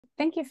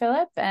thank you,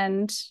 Philip,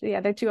 and the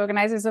other two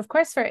organizers, of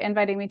course, for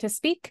inviting me to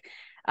speak.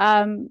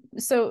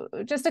 So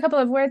just a couple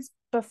of words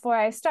before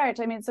I start.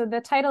 So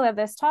the title of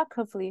this talk,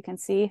 hopefully you can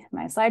see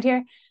my slide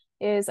here,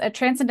 is a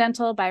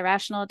transcendental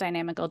birational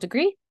dynamical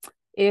degree.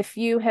 If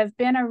you have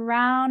been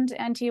around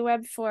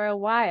NTWeb for a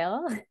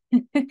while,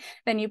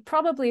 then you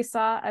probably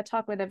saw a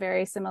talk with a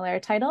very similar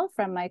title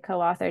from my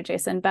co-author,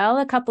 Jason Bell,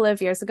 a couple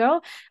of years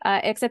ago,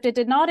 except it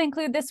did not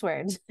include this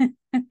word.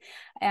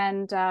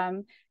 And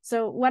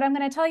so what I'm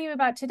going to tell you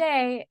about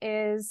today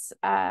is,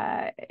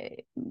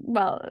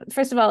 well,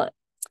 first of all,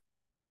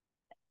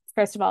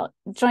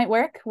 joint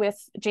work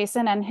with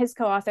Jason and his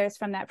co-authors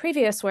from that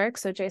previous work,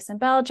 so Jason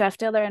Bell, Jeff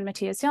Diller, and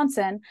Matthias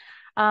Jonsson,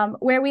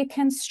 where we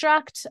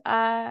construct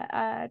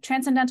a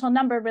transcendental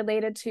number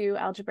related to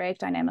algebraic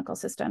dynamical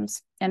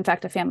systems, in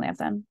fact, a family of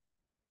them.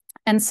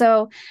 And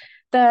so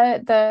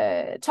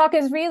the talk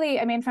is really,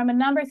 from a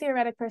number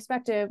theoretic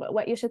perspective,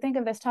 what you should think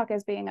of this talk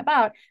as being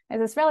about is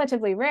this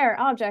relatively rare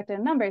object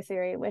in number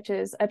theory, which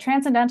is a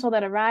transcendental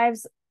that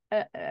arrives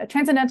a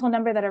transcendental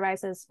number that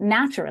arises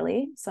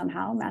naturally,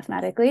 somehow,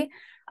 mathematically,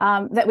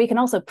 that we can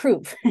also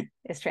prove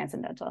is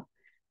transcendental,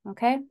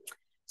 okay?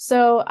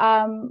 So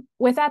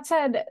with that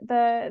said,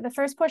 the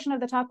first portion of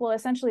the talk will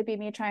essentially be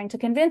me trying to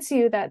convince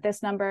you that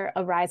this number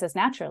arises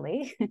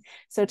naturally.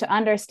 So to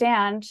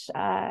understand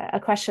a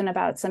question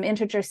about some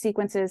integer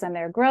sequences and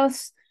their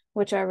growths,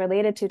 which are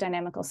related to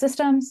dynamical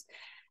systems.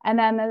 And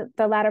then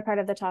the latter part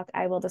of the talk,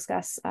 I will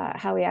discuss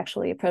how we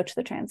actually approach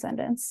the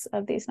transcendence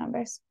of these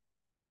numbers.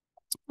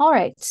 All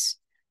right,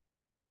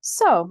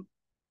 so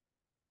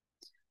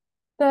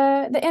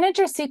the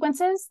integer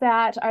sequences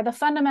that are the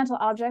fundamental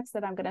objects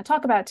that I'm going to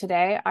talk about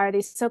today are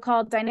these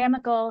so-called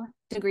dynamical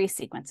degree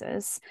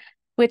sequences,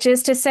 which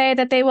is to say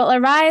that they will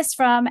arise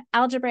from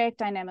algebraic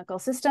dynamical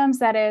systems,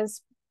 that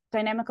is,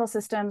 dynamical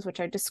systems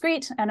which are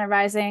discrete and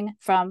arising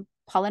from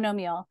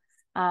polynomial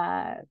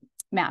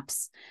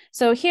maps.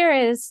 So here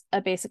is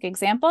a basic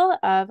example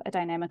of a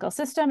dynamical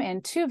system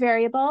in two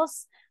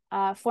variables,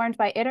 formed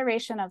by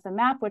iteration of the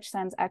map, which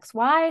sends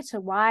xy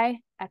to y,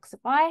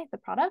 xy, the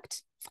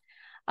product.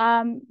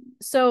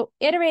 So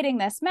iterating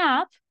this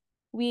map,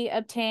 we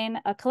obtain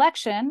a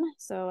collection,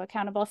 so a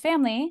countable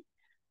family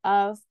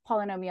of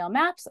polynomial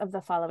maps of the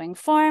following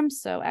form.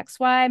 So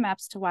xy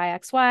maps to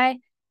yxy,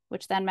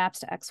 which then maps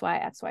to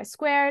xy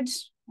squared,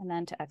 and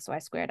then to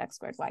xy squared, x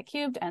squared, y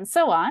cubed, and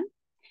so on.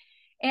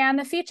 And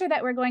the feature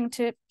that we're going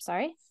to,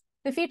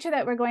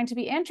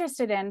 be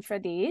interested in for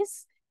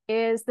these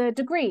is the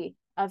degree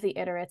of the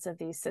iterates of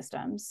these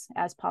systems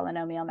as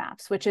polynomial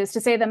maps, which is to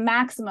say the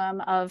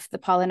maximum of the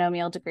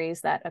polynomial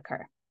degrees that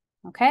occur,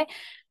 okay?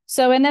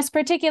 So in this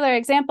particular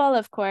example,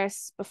 of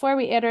course, before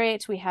we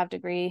iterate, we have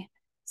degree,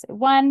 say,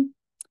 1,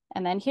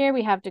 and then here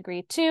we have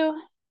degree 2,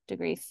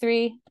 degree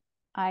 3.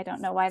 I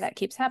don't know why that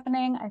keeps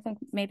happening. I think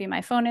maybe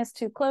my phone is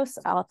too close.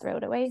 I'll throw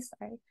it away,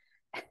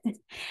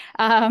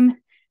 sorry.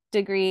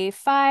 Degree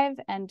 5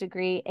 and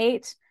degree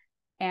 8,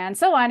 and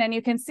so on. And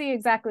you can see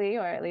exactly,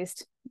 or at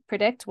least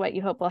predict what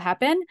you hope will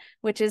happen,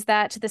 which is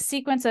that the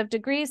sequence of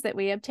degrees that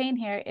we obtain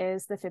here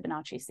is the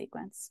Fibonacci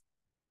sequence,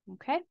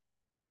 okay?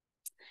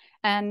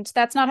 And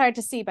that's not hard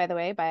to see, by the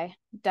way, by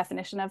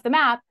definition of the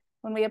map.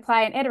 When we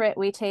apply an iterate,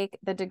 we take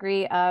the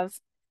degree of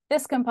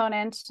this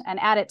component and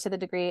add it to the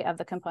degree of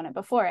the component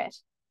before it.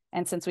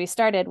 And since we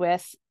started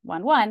with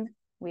 1, 1,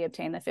 we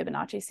obtain the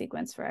Fibonacci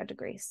sequence for our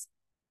degrees,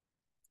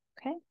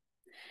 okay?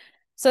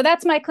 So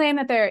that's my claim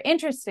that there are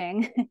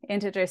interesting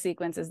integer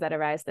sequences that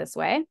arise this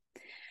way.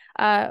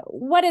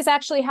 What is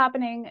actually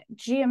happening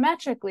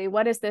geometrically?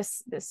 What is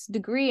this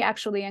degree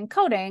actually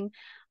encoding?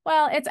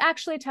 Well, it's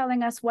actually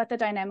telling us what the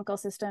dynamical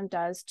system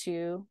does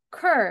to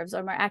curves,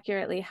 or more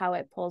accurately, how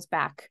it pulls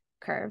back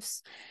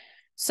curves.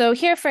 So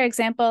here, for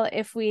example,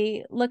 if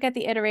we look at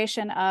the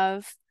iteration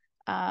of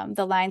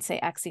the line, say,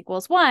 x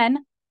equals 1,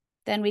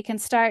 then we can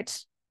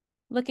start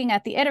looking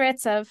at the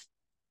iterates of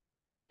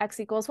x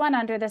equals 1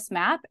 under this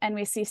map, and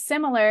we see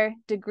similar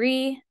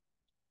degree.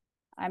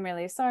 I'm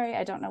really sorry,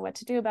 I don't know what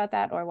to do about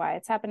that or why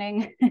it's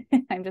happening.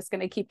 I'm just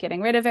going to keep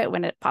getting rid of it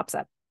when it pops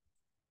up.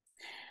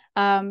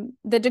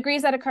 The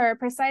degrees that occur are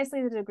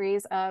precisely the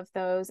degrees of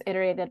those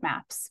iterated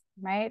maps,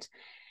 right?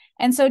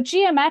 And so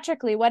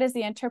geometrically, what is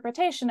the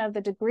interpretation of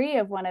the degree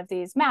of one of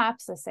these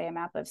maps, let's say a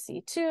map of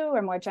C2,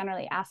 or more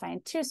generally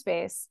affine 2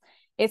 space?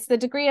 It's the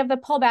degree of the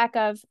pullback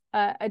of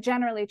a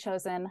generally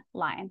chosen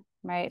line,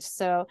 right?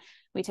 So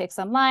we take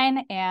some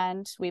line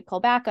and we pull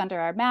back under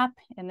our map.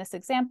 In this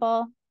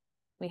example,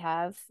 we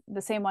have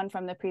the same one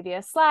from the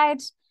previous slide.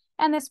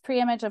 And this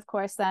preimage, of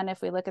course, then,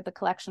 if we look at the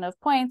collection of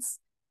points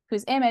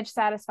whose image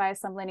satisfies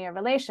some linear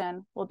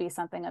relation, will be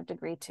something of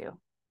degree 2.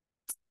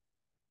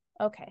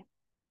 Okay.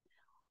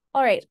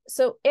 All right,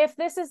 so if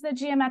this is the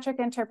geometric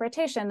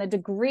interpretation, the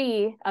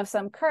degree of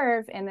some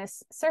curve in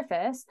this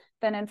surface,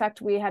 then in fact,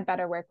 we had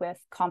better work with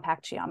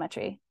compact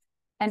geometry.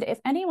 And if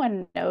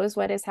anyone knows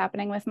what is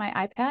happening with my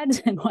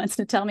iPad and wants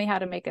to tell me how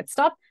to make it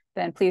stop,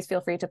 then please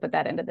feel free to put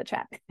that into the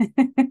chat.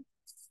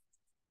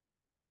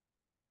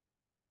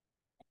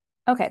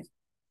 Okay.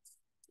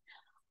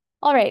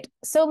 All right,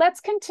 so let's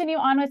continue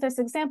on with this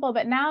example,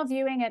 but now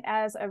viewing it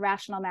as a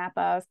rational map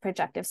of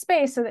projective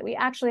space so that we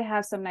actually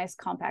have some nice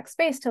compact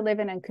space to live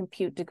in and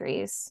compute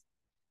degrees.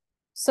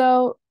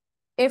 So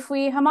if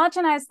we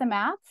homogenize the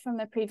map from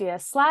the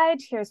previous slide,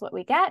 here's what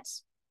we get.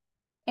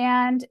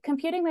 And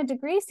computing the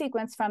degree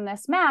sequence from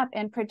this map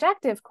in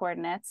projective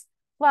coordinates,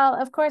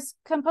 well, of course,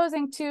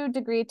 composing two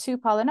degree 2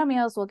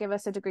 polynomials will give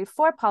us a degree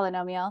 4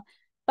 polynomial,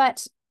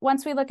 but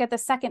once we look at the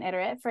second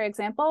iterate, for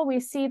example, we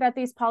see that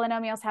these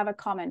polynomials have a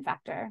common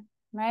factor,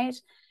 right?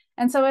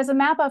 And so as a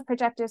map of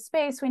projective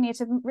space, we need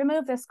to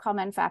remove this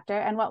common factor.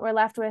 And what we're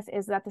left with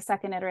is that the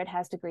second iterate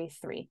has degree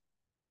 3,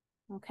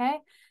 okay?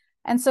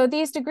 And so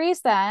these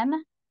degrees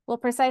then will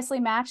precisely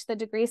match the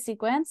degree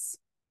sequence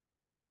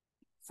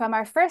from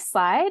our first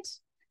slide,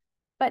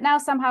 but now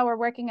somehow we're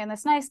working in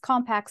this nice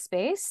compact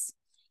space.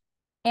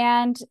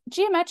 And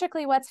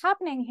geometrically, what's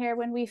happening here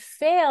when we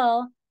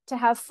fail to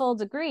have full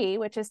degree,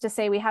 which is to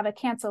say we have a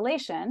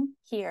cancellation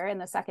here in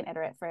the second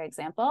iterate, for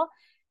example,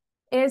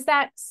 is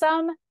that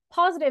some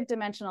positive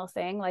dimensional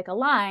thing, like a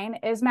line,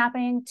 is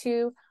mapping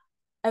to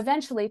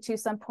eventually to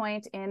some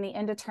point in the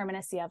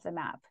indeterminacy of the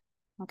map,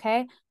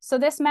 okay? So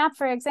this map,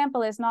 for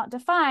example, is not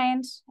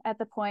defined at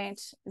the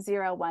point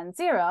 0, 1,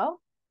 0,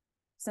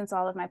 since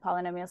all of my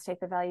polynomials take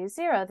the value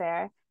 0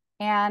 there.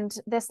 And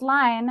this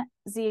line,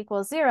 z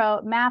equals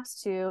 0,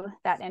 maps to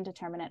that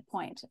indeterminate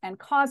point and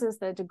causes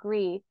the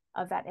degree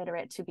of that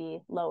iterate to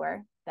be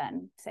lower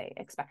than, say,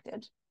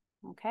 expected,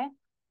 okay?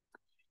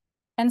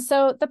 And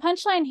so the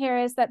punchline here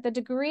is that the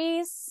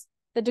degree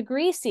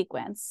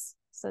sequence,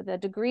 so the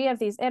degree of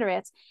these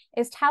iterates,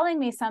 is telling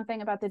me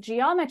something about the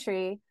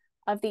geometry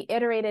of the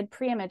iterated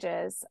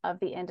preimages of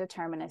the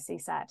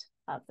indeterminacy set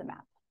of the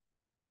map,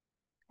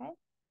 okay?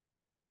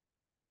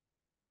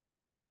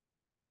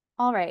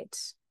 All right.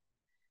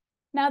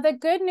 Now, the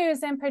good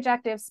news in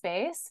projective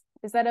space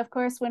is that, of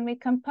course, when we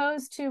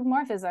compose two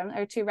morphism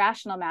or two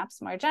rational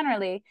maps more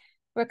generally,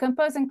 we're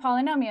composing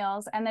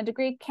polynomials, and the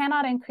degree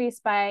cannot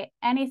increase by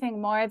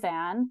anything more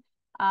than,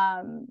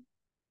 the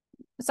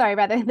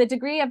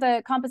degree of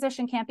the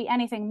composition can't be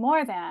anything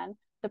more than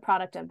the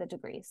product of the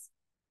degrees,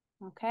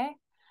 okay?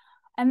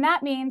 And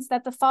that means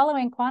that the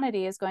following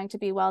quantity is going to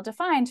be well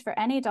defined for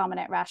any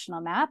dominant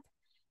rational map,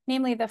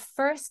 namely the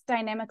first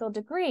dynamical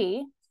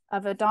degree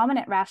of a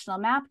dominant rational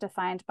map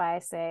defined by,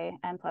 say,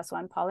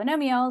 n+1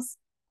 polynomials,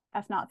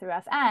 f naught through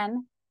fn,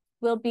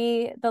 will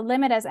be the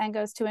limit as n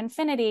goes to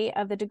infinity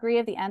of the degree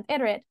of the nth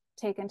iterate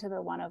taken to the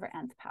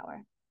 1/nth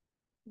power.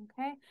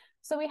 Okay,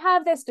 so we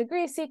have this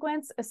degree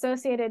sequence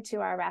associated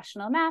to our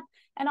rational map,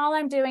 and all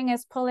I'm doing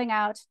is pulling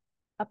out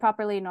a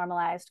properly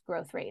normalized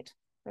growth rate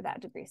for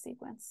that degree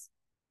sequence.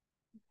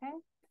 Okay.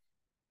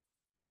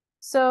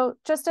 So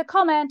just a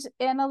comment,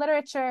 in the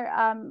literature,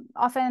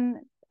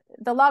 often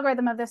the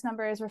logarithm of this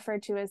number is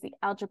referred to as the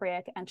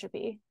algebraic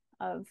entropy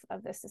of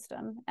this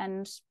system.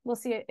 And we'll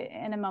see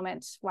in a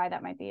moment why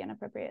that might be an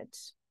appropriate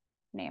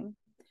name.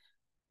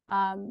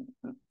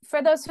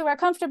 For those who are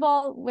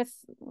comfortable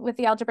with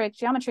the algebraic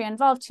geometry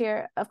involved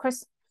here, of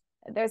course,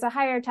 there's a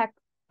higher tech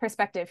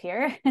perspective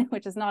here,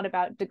 which is not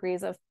about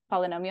degrees of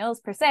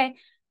polynomials per se,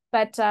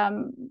 but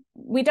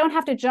we don't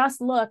have to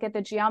just look at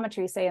the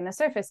geometry, say in the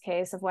surface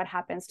case, of what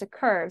happens to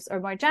curves, or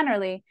more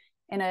generally,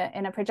 in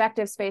a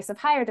projective space of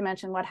higher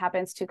dimension, what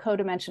happens to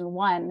codimension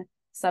 1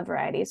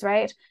 subvarieties,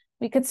 right?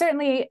 We could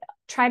certainly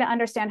try to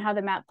understand how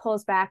the map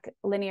pulls back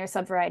linear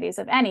subvarieties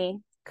of any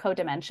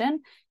codimension.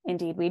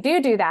 Indeed, we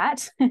do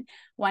that.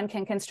 One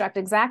can construct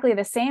exactly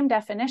the same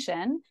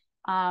definition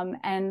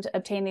and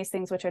obtain these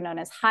things which are known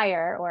as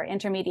higher or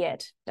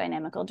intermediate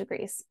dynamical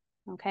degrees,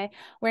 okay?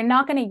 We're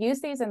not going to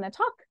use these in the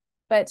talk,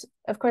 but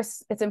of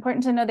course, it's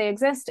important to know they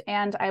exist,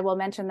 and I will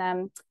mention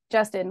them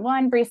just in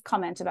one brief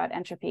comment about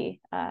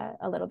entropy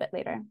a little bit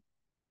later.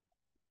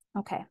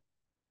 Okay.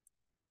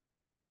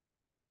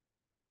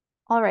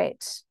 All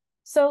right.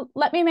 So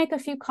let me make a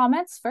few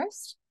comments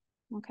first.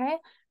 Okay.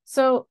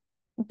 So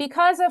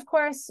because, of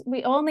course,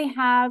 we only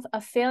have a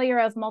failure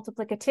of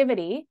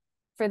multiplicativity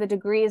for the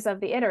degrees of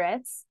the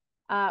iterates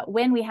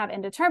when we have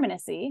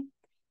indeterminacy,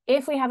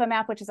 if we have a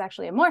map which is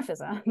actually a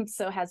morphism,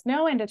 so has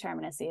no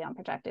indeterminacy on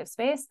projective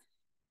space,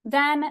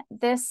 then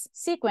this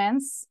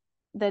sequence,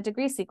 the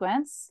degree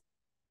sequence,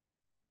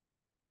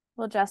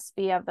 will just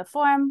be of the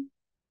form,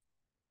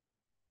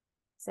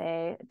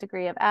 say,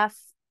 degree of f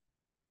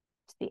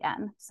to the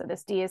n. So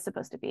this d is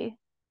supposed to be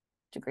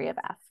degree of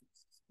f,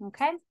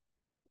 okay?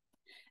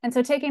 And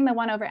so taking the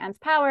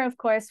 1/nth power, of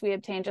course, we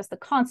obtain just the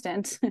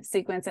constant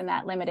sequence in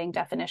that limiting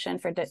definition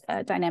for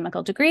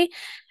dynamical degree.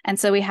 And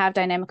so we have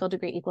dynamical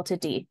degree equal to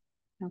d,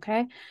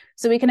 okay?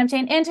 So we can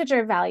obtain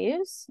integer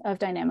values of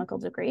dynamical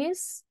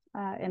degrees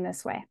in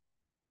this way.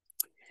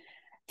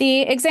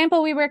 The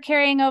example we were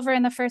carrying over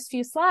in the first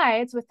few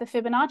slides with the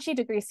Fibonacci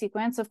degree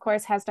sequence, of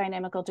course, has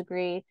dynamical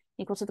degree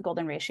equal to the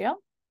golden ratio,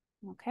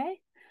 okay?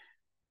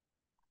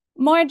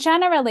 More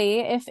generally,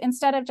 if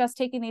instead of just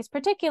taking these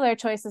particular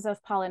choices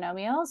of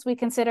polynomials, we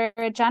consider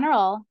a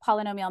general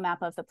polynomial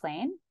map of the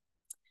plane,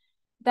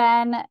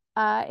 then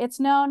it's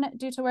known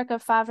due to work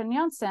of Favre and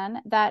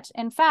Jonsson that,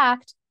 in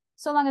fact,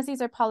 so long as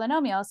these are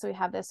polynomials, so we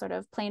have this sort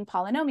of plain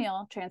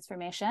polynomial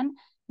transformation,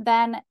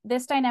 then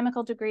this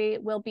dynamical degree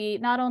will be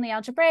not only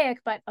algebraic,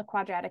 but a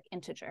quadratic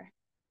integer.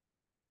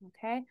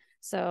 Okay,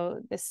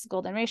 so this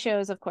golden ratio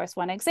is, of course,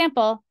 one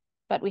example,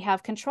 but we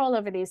have control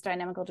over these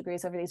dynamical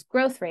degrees, over these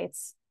growth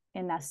rates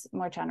in this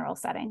more general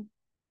setting.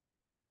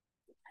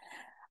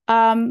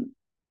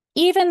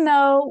 Even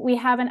though we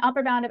have an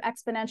upper bound of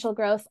exponential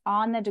growth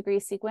on the degree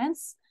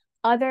sequence,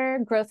 other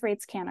growth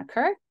rates can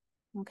occur.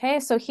 Okay,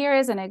 so here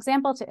is an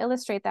example to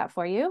illustrate that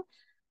for you.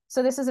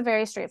 So this is a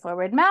very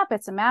straightforward map.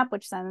 It's a map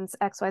which sends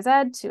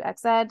xyz to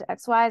xz,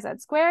 xy, z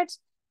squared.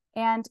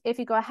 And if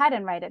you go ahead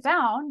and write it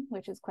down,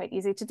 which is quite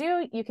easy to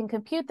do, you can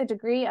compute the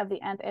degree of the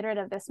nth iterate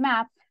of this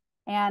map.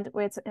 And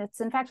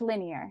it's in fact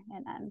linear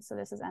in n. So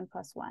this is n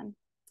plus 1.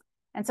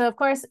 And so, of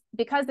course,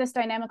 because this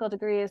dynamical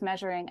degree is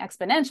measuring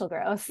exponential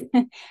growth,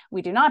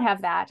 we do not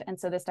have that. And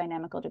so this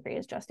dynamical degree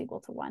is just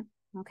equal to 1.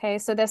 Okay,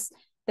 so this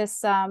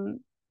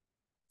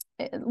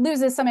it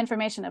loses some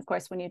information, of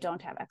course, when you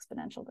don't have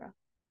exponential growth.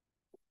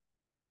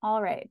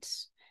 All right.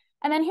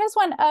 And then here's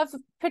one of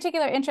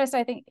particular interest,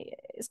 I think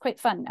is quite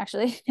fun,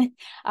 actually,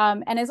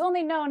 and is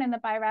only known in the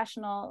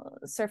birational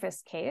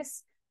surface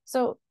case.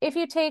 So if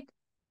you take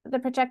the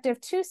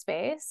projective 2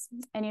 space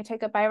and you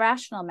take a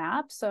birational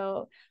map,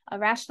 so a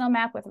rational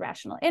map with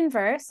rational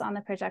inverse on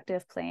the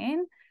projective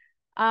plane,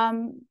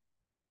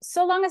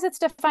 so long as it's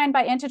defined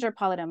by integer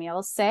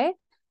polynomials, say,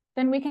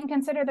 then we can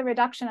consider the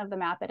reduction of the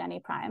map at any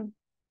prime,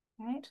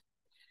 right?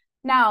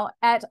 Now,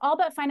 at all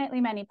but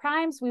finitely many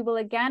primes, we will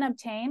again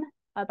obtain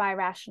a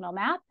birational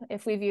map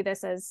if we view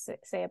this as,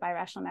 say, a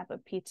birational map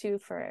of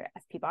P2 for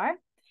FP bar.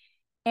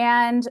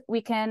 And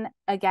we can,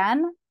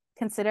 again,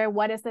 consider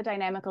what is the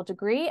dynamical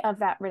degree of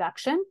that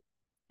reduction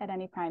at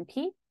any prime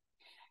P.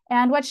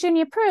 And what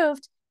Shunya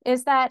proved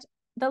is that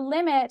the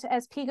limit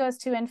as P goes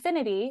to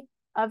infinity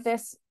of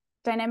this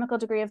dynamical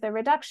degree of the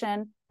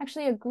reduction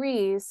actually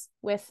agrees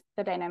with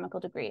the dynamical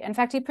degree. In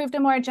fact, he proved a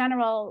more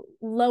general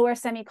lower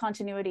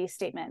semi-continuity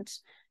statement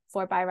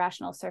for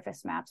birational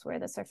surface maps where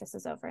the surface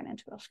is over an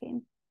integral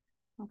scheme.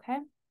 Okay.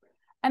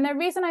 And the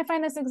reason I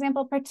find this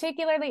example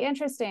particularly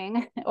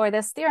interesting, or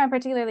this theorem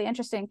particularly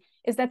interesting,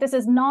 is that this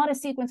is not a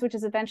sequence which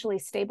is eventually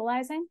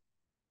stabilizing.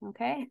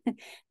 Okay.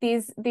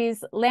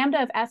 These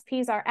lambda of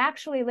FPs are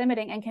actually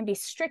limiting and can be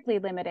strictly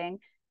limiting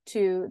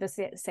to the,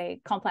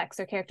 say, complex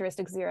or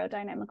characteristic 0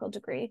 dynamical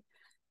degree.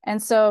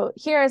 And so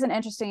here is an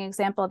interesting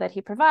example that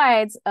he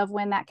provides of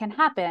when that can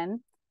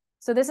happen.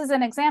 So this is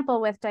an example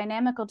with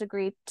dynamical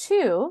degree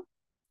 2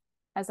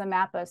 as a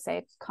map of,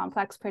 say,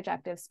 complex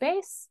projective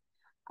space.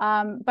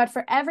 But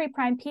for every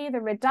prime P,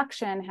 the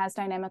reduction has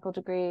dynamical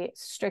degree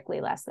strictly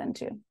less than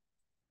 2.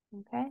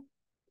 Okay.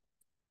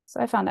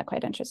 So I found that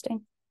quite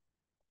interesting.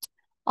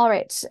 All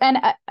right. And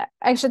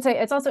I should say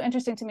it's also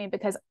interesting to me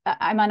because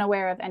I'm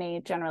unaware of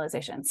any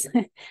generalizations,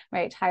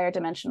 right? Higher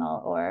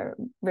dimensional or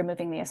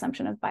removing the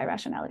assumption of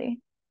birationality.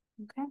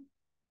 Okay.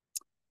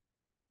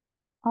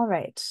 All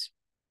right.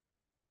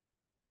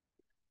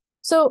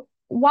 So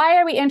why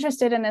are we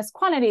interested in this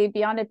quantity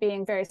beyond it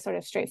being very sort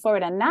of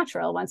straightforward and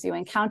natural once you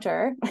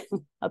encounter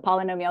a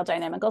polynomial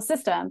dynamical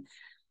system?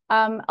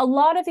 A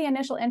lot of the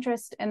initial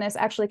interest in this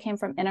actually came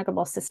from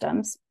integrable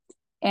systems.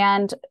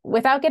 And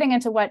without getting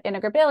into what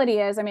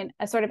integrability is, I mean,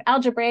 a sort of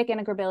algebraic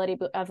integrability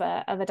of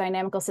a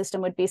dynamical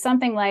system would be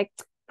something like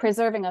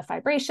preserving a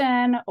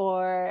fibration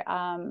or,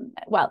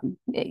 well,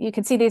 you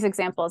can see these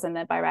examples in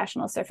the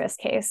birational surface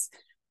case.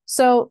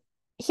 So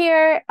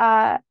here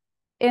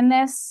in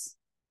this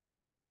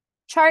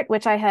chart,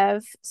 which I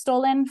have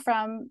stolen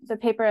from the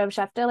paper of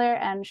Chef Diller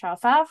and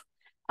Charles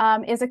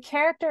Favre, is a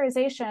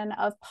characterization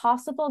of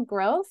possible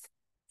growth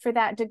for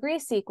that degree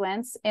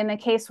sequence in the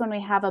case when we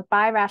have a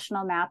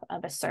birational map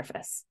of a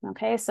surface.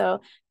 Okay,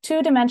 so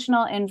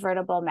 2-dimensional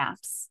invertible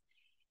maps.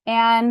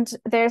 And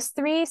there's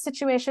 3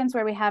 situations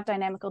where we have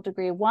dynamical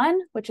degree 1,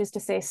 which is to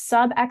say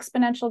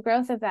sub-exponential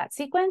growth of that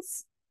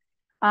sequence.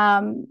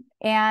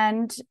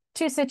 And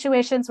 2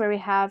 situations where we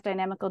have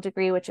dynamical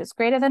degree which is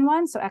greater than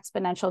 1, so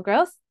exponential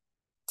growth.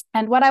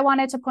 And what I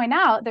wanted to point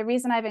out, the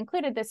reason I've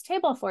included this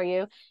table for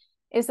you,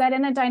 is that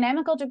in the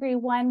dynamical degree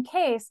 1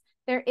 case,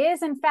 there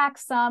is in fact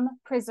some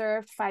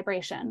preserved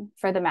fibration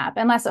for the map,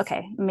 unless,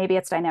 okay, maybe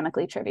it's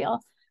dynamically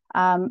trivial,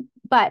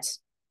 but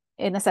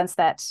in the sense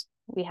that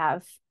we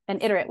have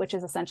an iterate, which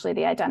is essentially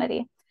the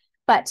identity.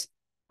 But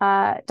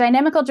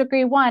dynamical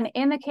degree 1,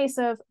 in the case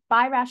of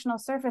birational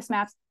surface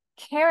maps,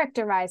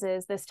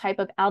 characterizes this type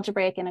of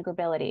algebraic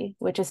integrability,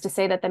 which is to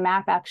say that the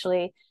map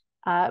actually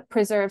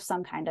preserves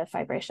some kind of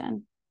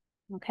fibration.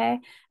 Okay,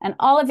 and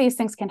all of these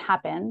things can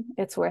happen.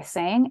 It's worth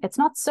saying. It's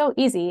not so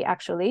easy,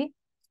 actually,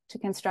 to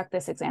construct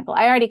this example.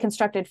 I already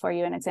constructed for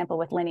you an example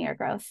with linear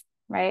growth,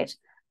 right?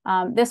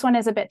 This one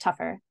is a bit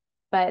tougher,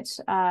 but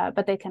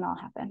they can all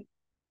happen.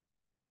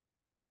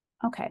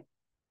 Okay.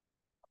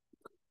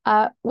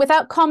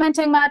 Without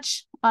commenting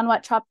much on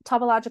what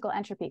topological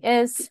entropy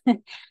is,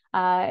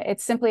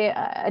 it's simply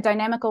a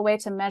dynamical way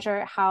to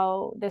measure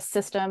how this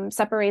system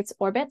separates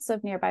orbits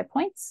of nearby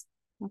points.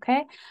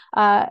 Okay.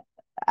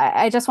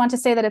 I just want to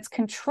say that it's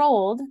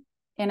controlled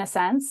in a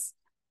sense,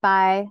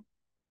 by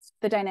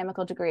the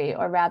dynamical degree,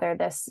 or rather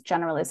this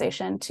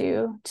generalization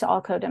to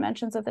all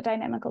codimensions of the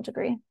dynamical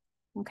degree.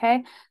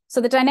 Okay,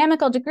 so the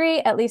dynamical degree,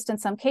 at least in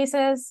some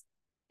cases,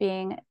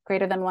 being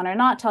greater than 1 or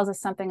not, tells us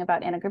something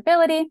about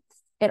integrability.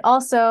 It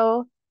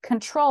also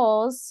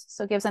controls,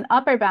 so gives an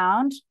upper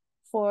bound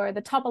for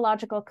the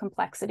topological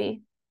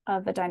complexity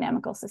of the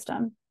dynamical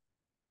system.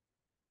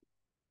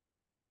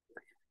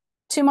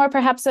 Two more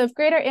perhaps of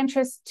greater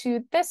interest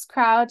to this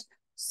crowd.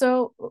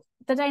 So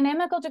the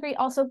dynamical degree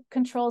also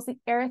controls the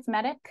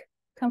arithmetic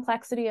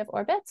complexity of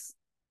orbits.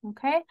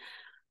 Okay,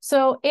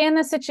 so in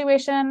the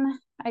situation,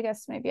 I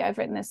guess maybe I've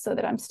written this so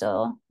that I'm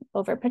still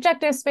over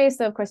projective space.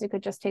 So of course you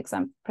could just take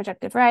some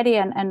projective variety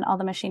and all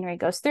the machinery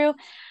goes through.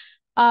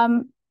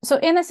 So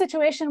in the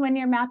situation when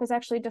your map is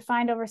actually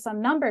defined over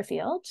some number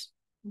field,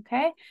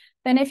 okay,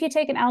 then if you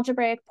take an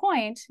algebraic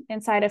point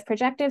inside of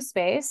projective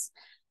space,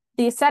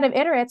 the set of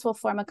iterates will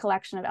form a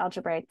collection of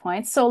algebraic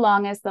points so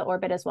long as the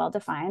orbit is well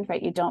defined,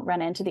 right? You don't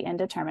run into the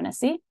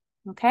indeterminacy,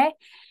 okay?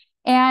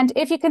 And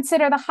if you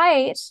consider the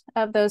height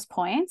of those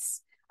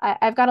points,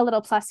 I've got a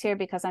little plus here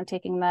because I'm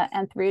taking the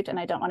nth root and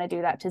I don't want to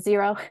do that to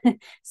 0.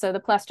 So the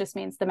plus just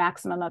means the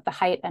maximum of the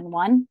height and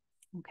 1.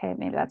 Okay,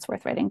 maybe that's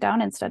worth writing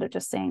down instead of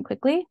just saying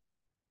quickly.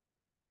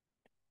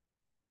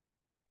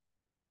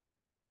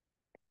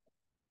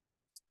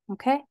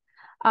 Okay,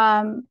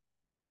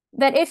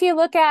 that if you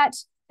look at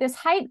this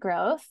height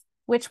growth,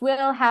 which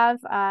will have,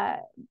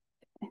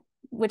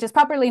 which is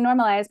properly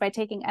normalized by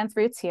taking nth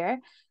roots here,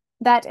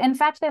 that in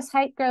fact this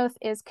height growth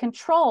is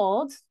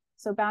controlled,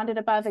 so bounded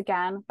above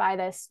again by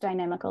this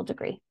dynamical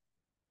degree.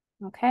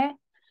 Okay,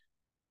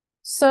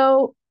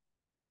 so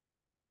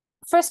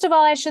first of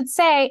all, I should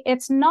say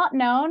it's not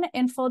known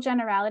in full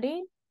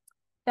generality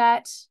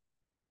that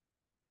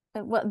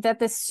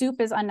this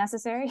soup is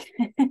unnecessary.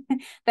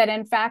 That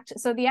in fact,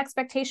 so the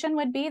expectation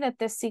would be that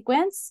this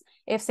sequence,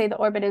 if say the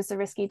orbit is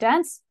Zariski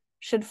dense,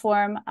 should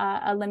form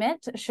a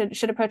limit,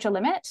 should approach a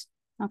limit.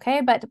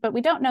 Okay, but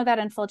we don't know that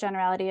in full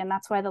generality, and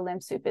that's why the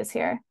limb soup is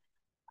here.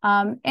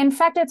 In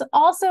fact, it's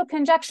also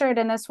conjectured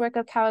in this work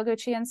of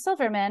Kawaguchi and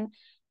Silverman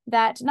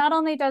that not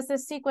only does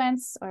this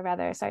sequence, or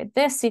rather, sorry,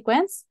 this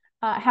sequence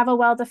have a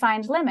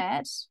well-defined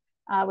limit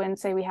when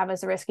say we have a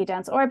Zariski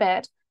dense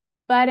orbit,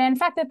 but in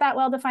fact that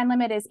well-defined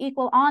limit is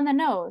equal on the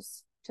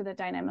nose to the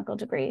dynamical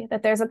degree,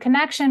 that there's a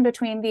connection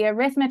between the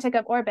arithmetic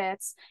of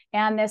orbits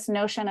and this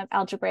notion of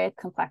algebraic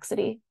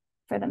complexity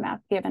for the map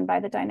given by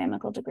the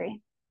dynamical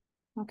degree.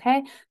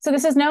 Okay, so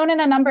this is known in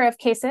a number of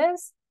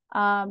cases,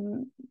 but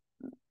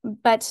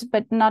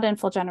not in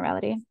full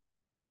generality.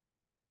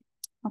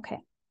 Okay.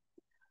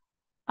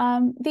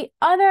 The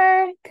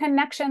other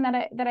connection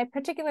that I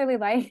particularly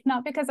like,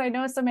 not because I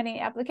know so many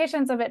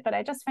applications of it, but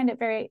I just find it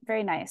very,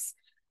 very nice,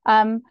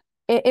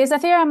 it is a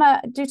theorem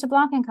due to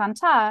Blanc and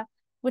Cantat,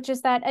 which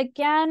is that,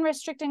 again,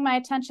 restricting my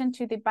attention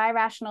to the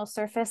birational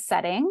surface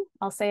setting.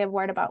 I'll say a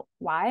word about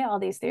why all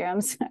these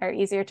theorems are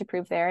easier to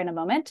prove there in a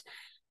moment.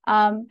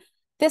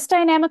 This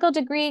dynamical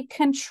degree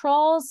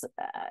controls,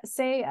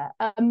 say,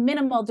 a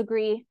minimal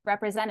degree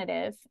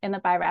representative in the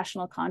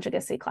birational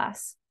conjugacy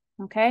class,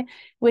 okay?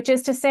 Which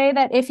is to say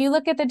that if you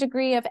look at the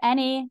degree of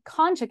any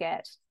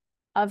conjugate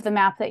of the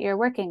map that you're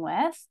working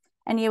with,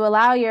 and you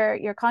allow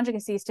your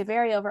conjugacies to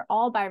vary over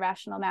all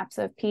birational maps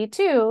of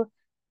P2,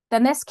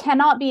 then this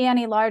cannot be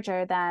any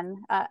larger than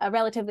a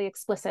relatively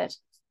explicit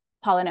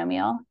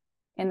polynomial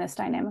in this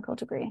dynamical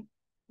degree,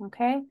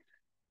 okay?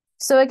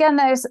 So again,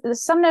 there's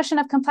some notion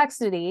of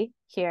complexity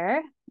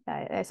here.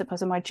 I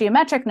suppose a more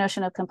geometric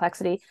notion of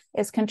complexity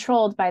is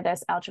controlled by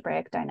this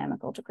algebraic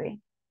dynamical degree,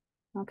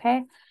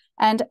 okay?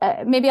 And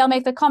maybe I'll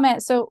make the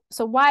comment, so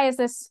why is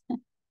this,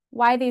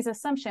 why these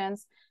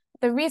assumptions?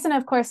 The reason,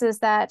 of course, is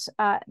that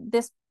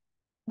this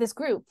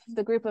group,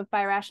 the group of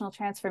birational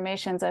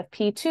transformations of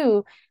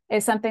P2,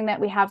 is something that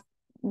we have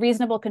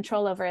reasonable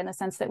control over in the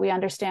sense that we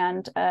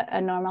understand a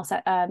normal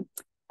set,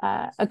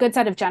 a good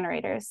set of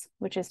generators,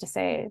 which is to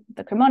say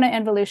the Cremona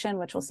involution,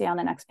 which we'll see on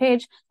the next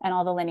page, and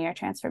all the linear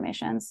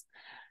transformations.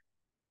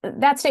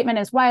 That statement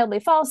is wildly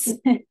false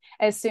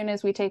as soon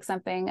as we take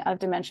something of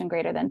dimension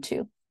greater than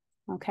 2,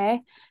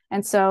 okay?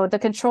 And so the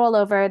control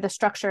over the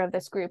structure of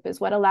this group is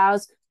what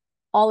allows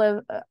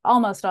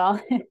almost all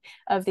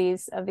of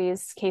these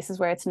cases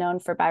where it's known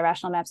for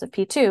birational maps of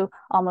P2,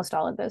 almost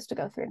all of those to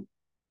go through,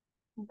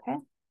 okay?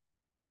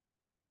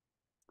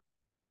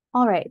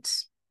 All right.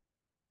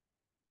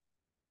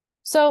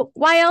 So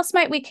why else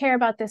might we care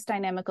about this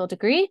dynamical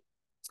degree?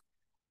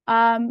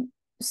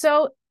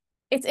 So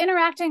it's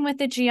interacting with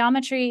the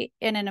geometry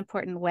in an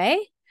important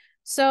way.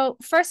 So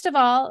first of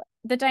all,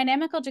 the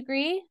dynamical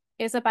degree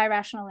is a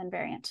birational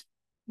invariant.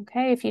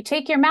 Okay, if you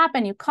take your map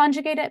and you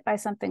conjugate it by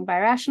something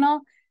birational,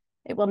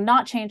 it will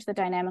not change the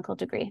dynamical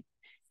degree.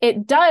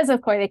 It does,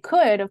 of course, it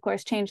could, of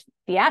course, change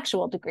the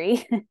actual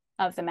degree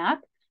of the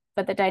map,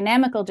 but the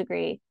dynamical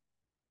degree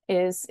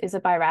is a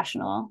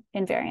birational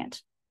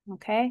invariant,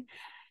 okay?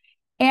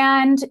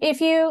 And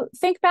if you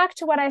think back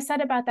to what I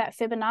said about that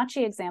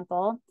Fibonacci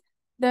example,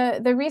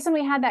 the reason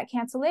we had that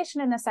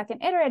cancellation in the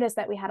second iterate is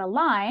that we had a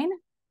line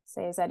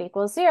say z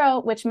equals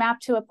 0, which map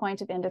to a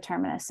point of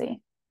indeterminacy,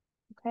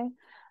 okay?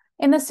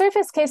 In the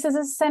surface case, this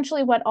is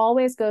essentially what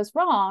always goes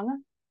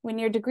wrong when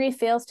your degree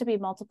fails to be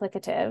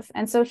multiplicative.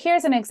 And so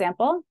here's an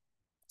example.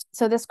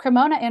 So this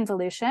Cremona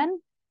involution,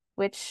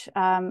 which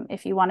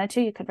if you wanted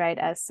to, you could write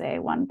as, say,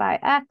 1 by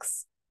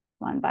x,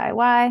 1 by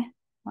y,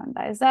 1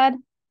 by z,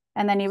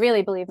 and then you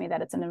really believe me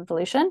that it's an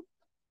involution.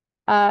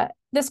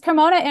 This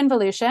Cremona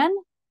involution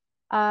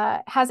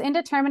has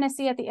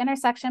indeterminacy at the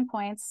intersection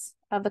points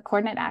of the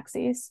coordinate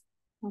axes,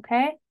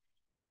 okay?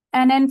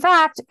 And in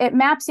fact, it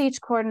maps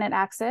each coordinate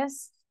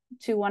axis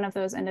to one of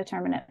those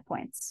indeterminate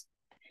points.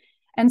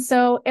 And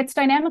so its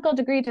dynamical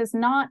degree does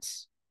not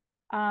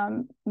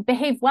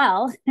behave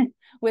well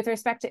with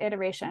respect to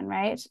iteration,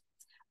 right?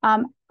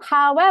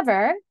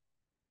 However,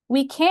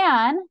 we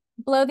can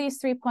blow these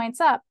 3 points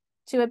up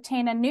to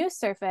obtain a new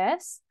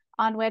surface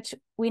on which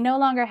we no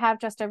longer have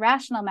just a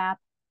rational map,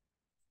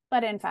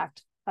 but in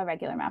fact, a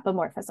regular map, a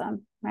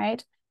morphism,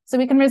 right? So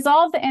we can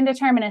resolve the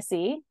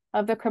indeterminacy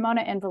of the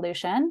Cremona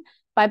involution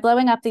by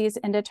blowing up these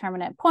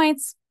indeterminate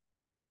points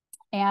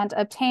and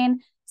obtain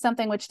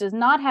something which does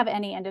not have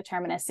any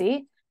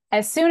indeterminacy.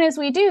 As soon as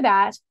we do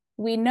that,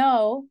 we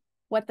know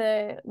what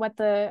the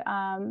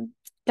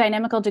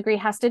dynamical degree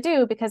has to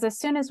do, because as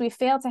soon as we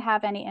fail to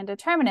have any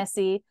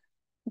indeterminacy,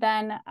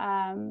 then,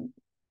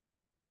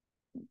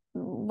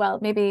 well,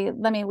 maybe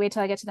let me wait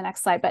till I get to the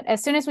next slide. But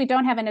as soon as we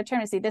don't have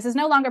indeterminacy, this is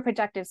no longer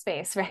projective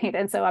space, right?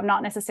 And so I'm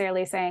not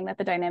necessarily saying that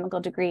the dynamical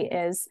degree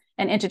is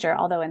an integer,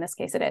 although in this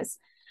case it is.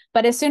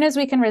 But as soon as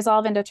we can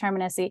resolve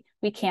indeterminacy,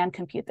 we can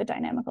compute the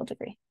dynamical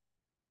degree.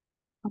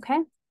 Okay.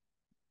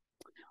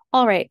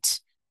 All right.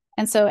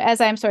 And so as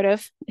I'm sort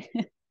of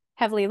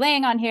heavily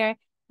laying on here,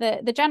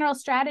 the general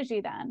strategy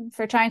then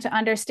for trying to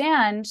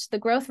understand the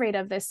growth rate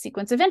of this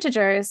sequence of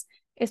integers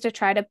is to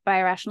try to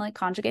birationally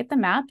conjugate the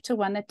map to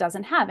one that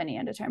doesn't have any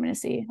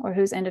indeterminacy, or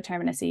whose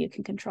indeterminacy you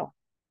can control.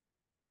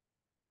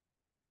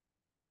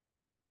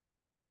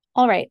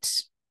 All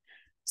right.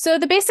 So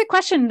the basic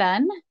question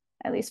then,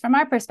 at least from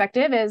our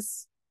perspective,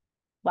 is,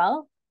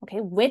 well, okay,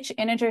 which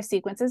integer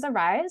sequences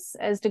arise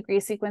as degree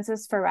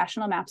sequences for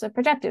rational maps of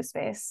projective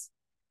space?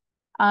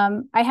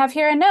 I have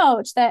here a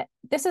note that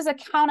this is a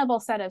countable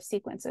set of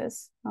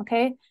sequences,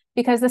 okay?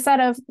 Because the set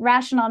of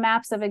rational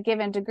maps of a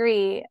given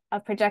degree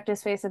of projective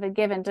space of a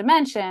given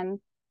dimension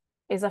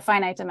is a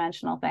finite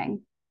dimensional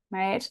thing,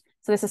 right?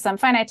 So this is some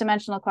finite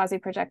dimensional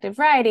quasi-projective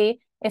variety.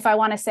 If I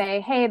want to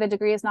say, hey, the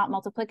degree is not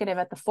multiplicative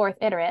at the fourth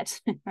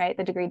iterate, right?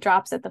 The degree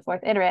drops at the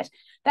fourth iterate,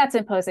 that's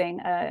imposing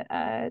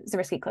a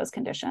Zariski closed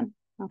condition,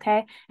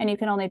 okay? And you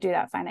can only do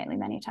that finitely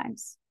many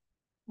times,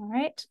 all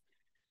right?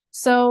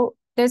 So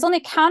there's only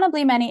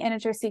countably many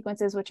integer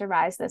sequences which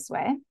arise this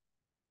way.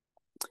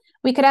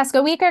 We could ask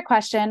a weaker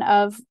question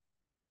of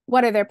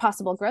what are their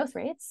possible growth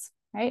rates,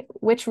 right?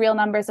 Which real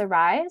numbers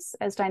arise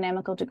as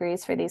dynamical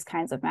degrees for these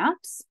kinds of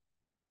maps?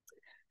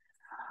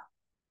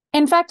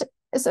 In fact,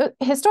 so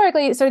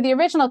historically, sort of the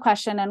original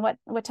question and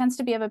what tends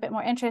to be of a bit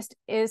more interest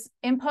is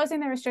imposing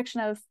the restriction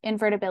of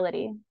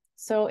invertibility.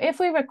 So if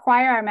we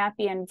require our map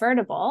be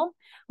invertible,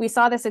 we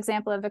saw this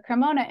example of the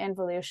Cremona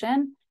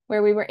involution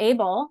where we were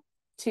able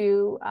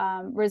to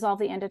resolve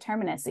the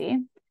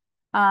indeterminacy.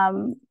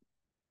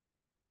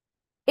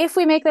 If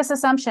we make this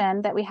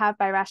assumption that we have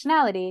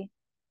birationality,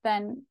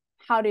 then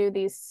how do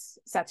these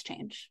sets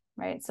change,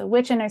 right? So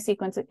which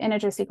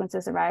integer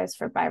sequences arise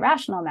for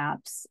birational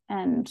maps,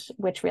 and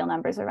which real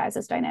numbers arise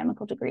as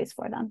dynamical degrees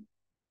for them?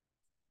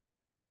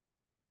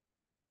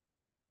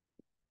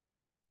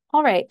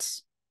 All right,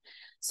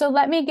 so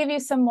let me give you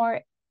some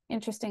more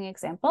interesting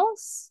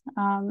examples.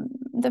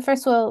 The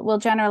first we'll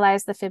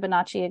generalize the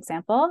Fibonacci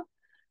example.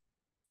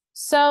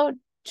 So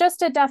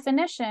just a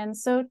definition,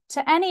 so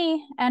to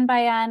any n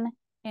by n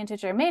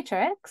integer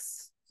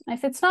matrix,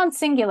 if it's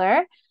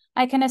non-singular,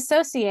 I can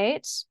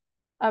associate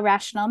a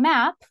rational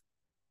map,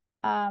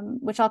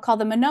 which I'll call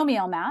the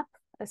monomial map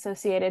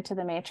associated to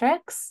the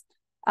matrix,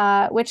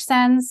 which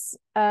sends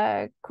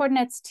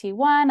coordinates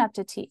t1 up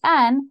to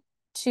tn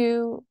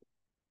to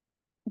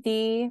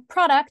the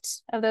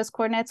product of those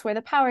coordinates where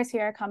the powers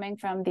here are coming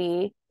from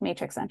the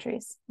matrix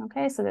entries.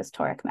 Okay, so this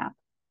toric map.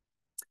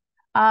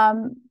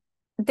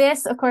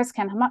 This, of course,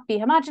 can be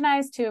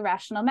homogenized to a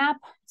rational map.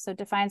 So it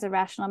defines a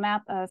rational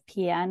map of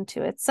Pn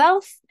to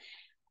itself.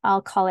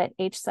 I'll call it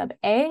H sub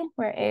A,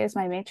 where A is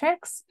my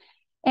matrix.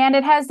 And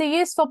it has the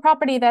useful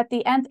property that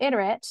the nth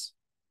iterate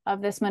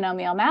of this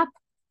monomial map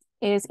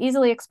is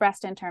easily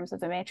expressed in terms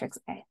of the matrix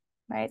A,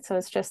 right? So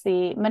it's just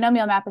the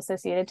monomial map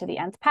associated to the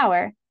nth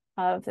power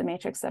of the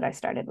matrix that I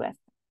started with.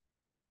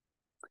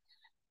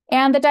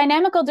 And the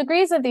dynamical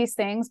degrees of these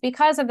things,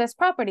 because of this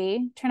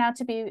property, turn out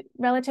to be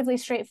relatively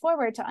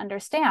straightforward to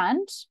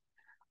understand.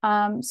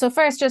 So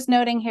first, just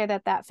noting here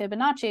that that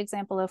Fibonacci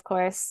example, of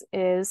course,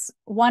 is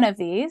one of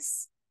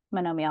these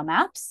monomial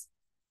maps,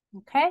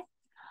 okay?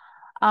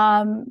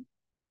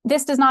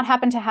 This does not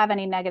happen to have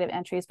any negative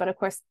entries, but of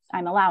course,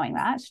 I'm allowing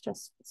that,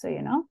 just so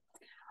you know.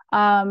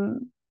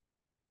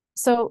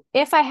 So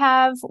if I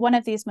have one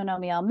of these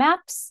monomial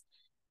maps,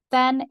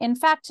 then in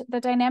fact,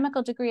 the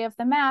dynamical degree of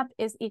the map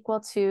is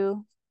equal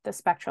to the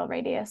spectral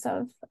radius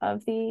of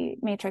the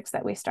matrix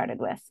that we started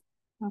with,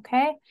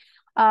 okay?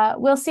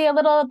 We'll see a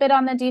little bit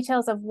on the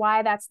details of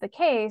why that's the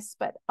case,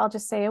 but I'll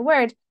just say a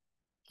word.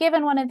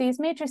 Given one of these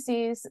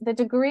matrices, the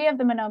degree of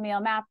the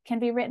monomial map can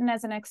be written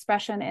as an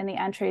expression in the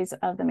entries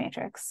of the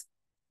matrix,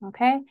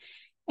 okay?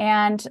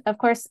 And of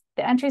course,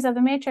 the entries of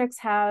the matrix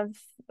have,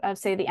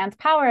 say, the nth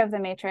power of the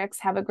matrix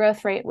have a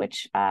growth rate,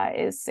 which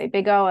is a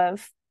big O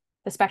of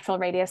the spectral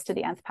radius to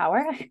the nth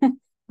power,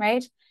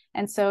 right?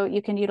 And so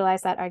you can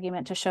utilize that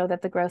argument to show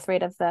that the growth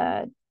rate of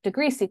the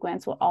degree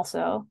sequence will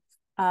also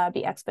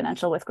be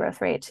exponential with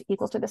growth rate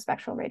equal to the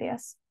spectral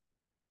radius.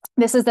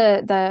 This is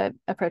the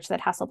approach that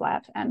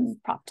Hasselblad and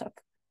Propp took,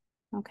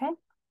 okay?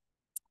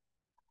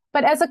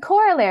 But as a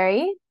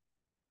corollary,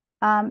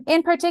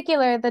 in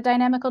particular, the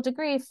dynamical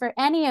degree for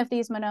any of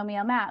these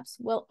monomial maps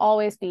will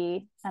always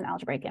be an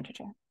algebraic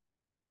integer,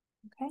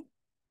 okay?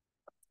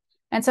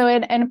 And so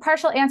in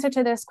partial answer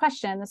to this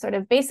question, the sort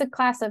of basic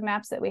class of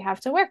maps that we have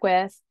to work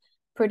with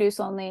produce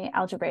only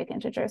algebraic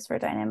integers for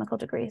dynamical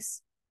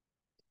degrees.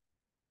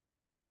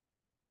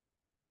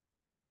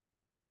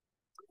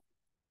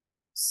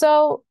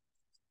 So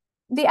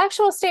the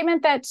actual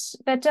statement that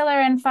Diller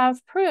and Favre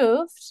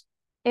proved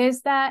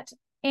is that,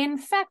 in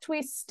fact,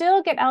 we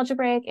still get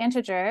algebraic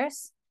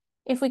integers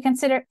if we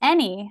consider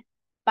any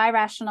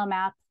birational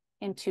map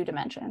in 2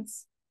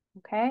 dimensions,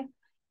 okay?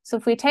 So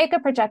if we take a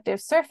projective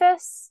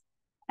surface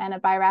and a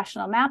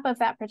birational map of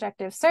that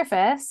projective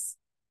surface,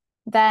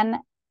 then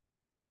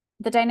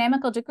the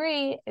dynamical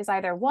degree is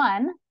either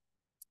 1,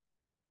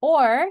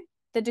 or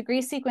the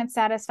degree sequence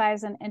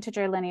satisfies an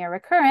integer linear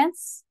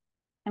recurrence.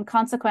 And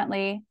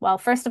consequently, well,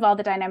 first of all,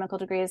 the dynamical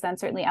degree is then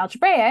certainly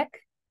algebraic.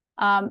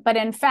 But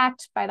in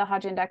fact, by the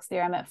Hodge index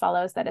theorem, it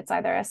follows that it's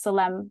either a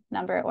Salem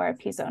number or a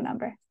Piso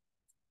number.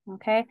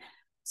 Okay,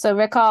 so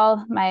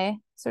recall my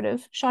sort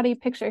of shoddy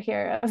picture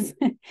here of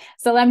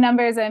Salem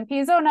numbers and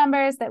Piso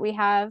numbers, that we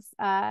have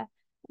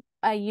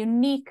a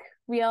unique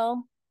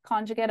real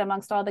conjugate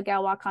amongst all the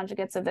Galois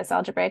conjugates of this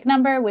algebraic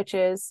number, which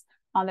is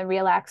on the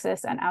real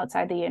axis and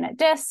outside the unit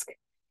disk.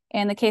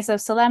 In the case of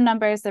Salem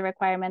numbers, the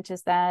requirement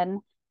is then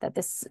that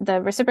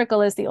the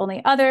reciprocal is the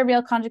only other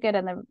real conjugate,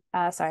 and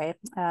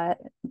the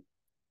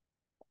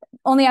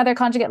only other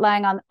conjugate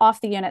lying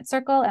off the unit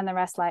circle, and the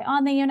rest lie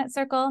on the unit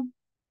circle.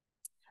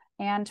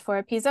 And for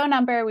a Piso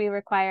number, we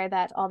require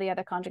that all the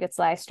other conjugates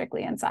lie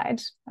strictly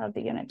inside of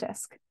the unit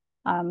disk.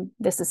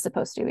 This is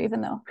supposed to, even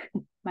though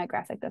my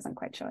graphic doesn't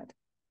quite show it.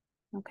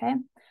 Okay,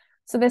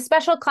 so this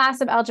special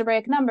class of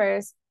algebraic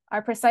numbers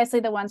are precisely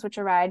the ones which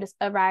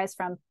arise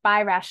from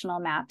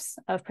birational maps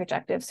of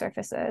projective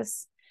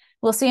surfaces.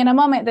 We'll see in a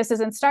moment, this is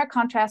in stark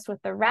contrast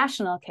with the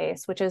rational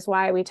case, which is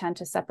why we tend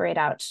to separate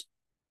out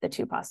the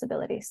 2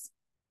 possibilities.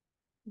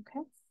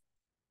 Okay.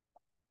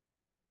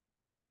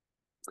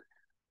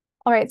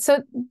 All right,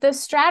 so the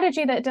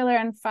strategy that Diller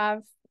and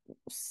Favre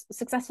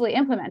successfully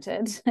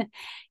implemented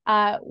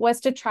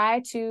was to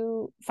try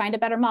to find a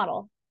better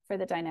model for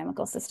the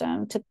dynamical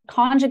system, to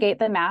conjugate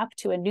the map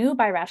to a new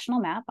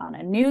birational map on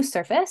a new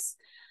surface,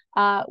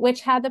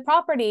 which had the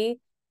property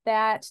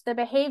that the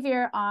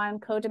behavior on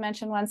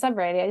codimension 1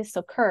 subradius,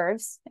 so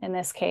curves in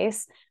this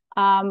case,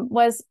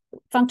 was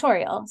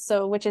functorial.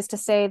 So which is to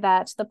say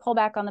that the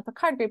pullback on the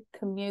Picard group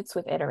commutes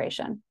with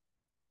iteration,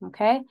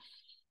 okay?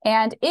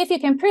 And if you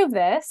can prove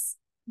this,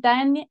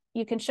 then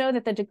you can show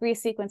that the degree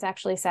sequence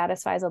actually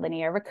satisfies a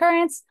linear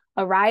recurrence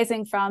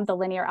arising from the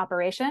linear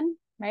operation,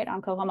 right,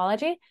 on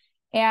cohomology,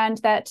 and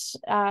that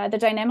the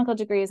dynamical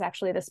degree is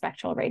actually the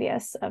spectral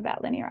radius of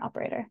that linear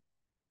operator,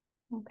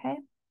 okay?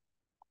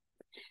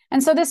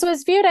 And so this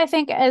was viewed, I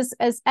think, as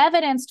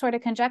evidence toward a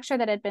conjecture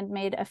that had been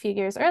made a few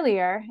years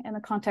earlier in the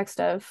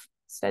context of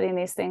studying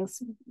these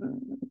things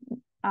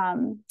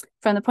from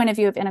the point of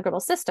view of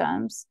integrable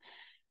systems,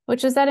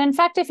 which is that, in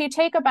fact, if you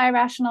take a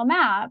birational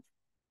map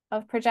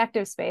of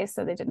projective space,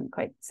 so they didn't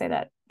quite say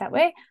that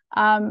way,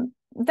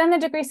 then the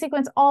degree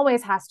sequence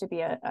always has to be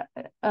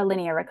a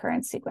linear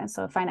recurrence sequence,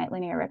 so a finite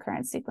linear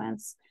recurrence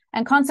sequence.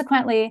 And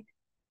consequently,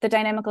 the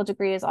dynamical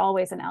degree is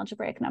always an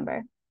algebraic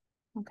number,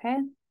 okay?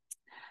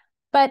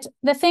 But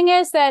the thing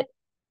is that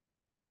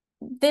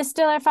this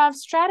Diller-Favre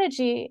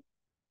strategy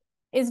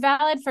is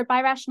valid for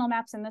birational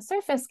maps in the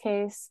surface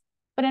case,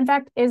 but in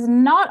fact is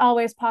not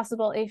always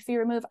possible if you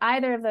remove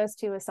either of those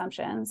 2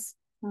 assumptions,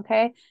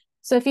 okay?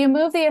 So if you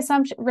remove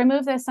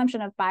the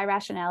assumption of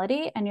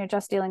birationality and you're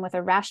just dealing with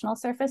a rational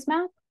surface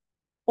map,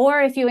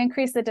 or if you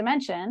increase the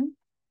dimension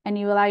and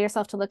you allow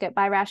yourself to look at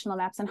birational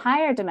maps in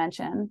higher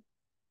dimension,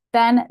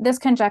 then this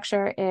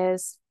conjecture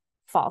is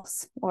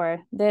false, or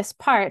this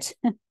part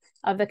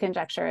of the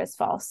conjecture is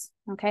false,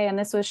 okay? And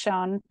this was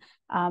shown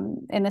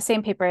in the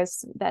same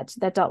papers that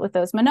dealt with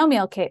those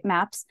monomial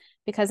maps,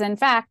 because in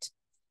fact,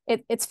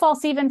 it's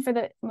false even for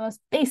the most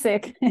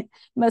basic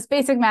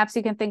maps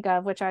you can think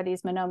of, which are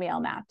these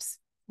monomial maps,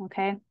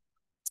 okay?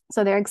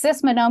 So there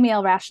exist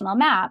monomial rational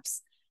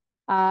maps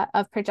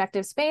of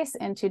projective space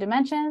in 2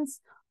 dimensions,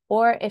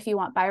 or if you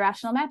want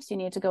birational maps, you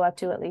need to go up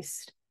to at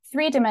least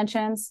 3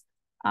 dimensions.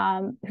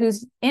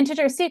 whose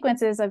integer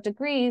sequences of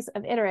degrees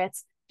of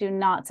iterates do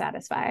not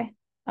satisfy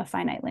a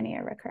finite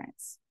linear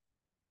recurrence.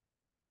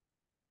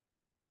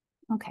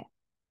 Okay.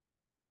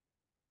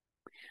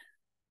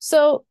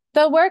 So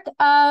the work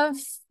of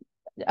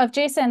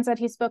Jonsson's that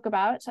he spoke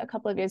about a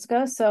couple of years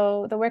ago,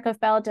 so the work of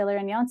Bell, Diller,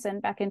 and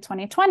Jonsson back in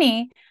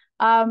 2020,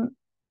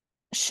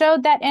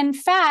 showed that in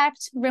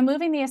fact,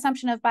 removing the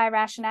assumption of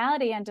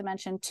birationality in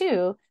dimension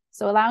 2,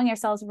 so allowing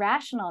yourselves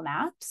rational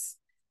maps.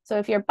 So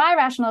if you're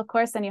birational, of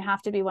course, then you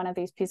have to be one of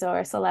these Piso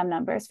or Salem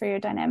numbers for your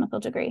dynamical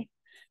degree.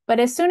 But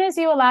as soon as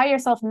you allow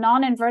yourself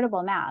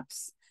non-invertible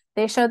maps,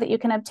 they show that you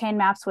can obtain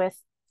maps with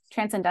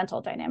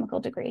transcendental dynamical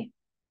degree.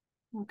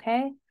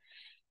 Okay.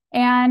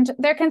 And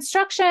their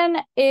construction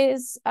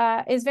is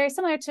very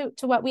similar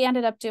to what we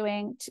ended up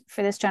doing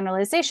for this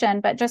generalization,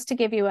 but just to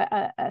give you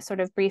a sort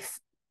of brief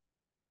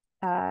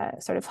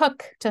sort of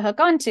hook to hook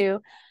onto,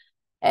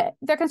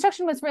 their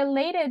construction was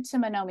related to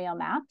monomial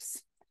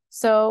maps.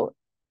 So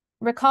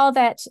recall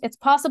that it's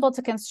possible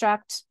to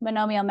construct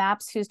monomial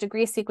maps whose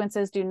degree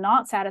sequences do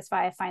not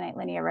satisfy a finite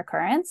linear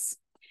recurrence.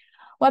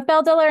 What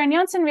Bell, Diller, and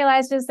Jonsson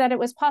realized is that it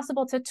was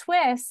possible to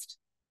twist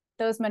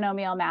those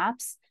monomial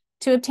maps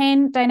to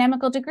obtain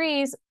dynamical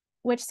degrees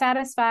which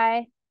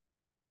satisfy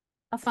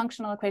a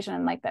functional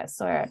equation like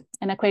this, or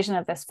an equation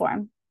of this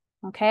form,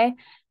 okay?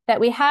 That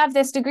we have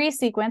this degree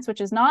sequence,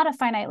 which is not a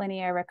finite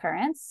linear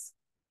recurrence,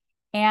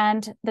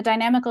 and the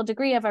dynamical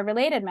degree of a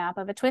related map,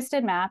 of a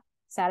twisted map,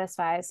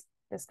 satisfies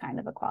this kind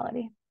of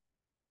equality,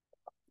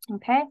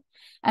 okay?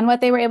 And what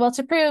they were able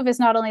to prove is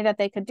not only that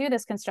they could do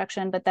this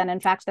construction, but then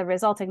in fact, the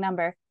resulting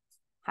number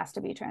has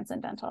to be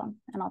transcendental.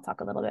 And I'll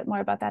talk a little bit more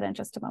about that in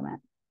just a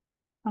moment.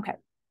 Okay.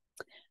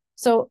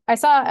 So I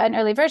saw an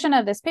early version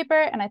of this paper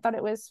and I thought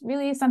it was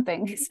really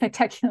something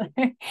spectacular.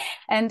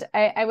 And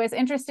I was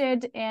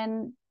interested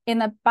in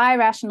the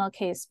birational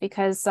case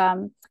because,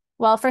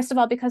 well, first of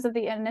all, because of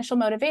the initial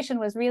motivation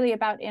was really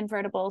about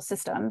invertible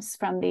systems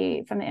from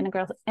the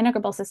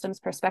integrable systems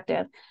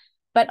perspective,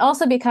 but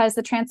also because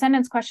the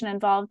transcendence question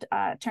involved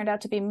turned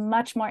out to be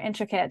much more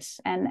intricate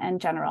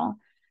and general.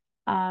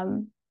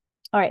 All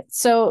right,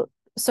 so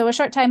a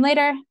short time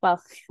later,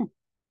 well, it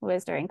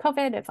was during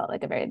COVID, it felt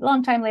like a very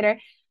long time later,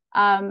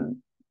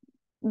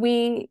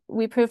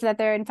 we proved that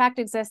there in fact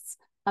exists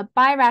a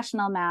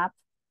birational map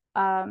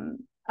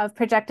of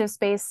projective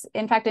space,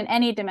 in fact, in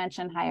any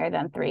dimension higher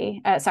than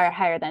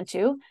higher than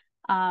 2,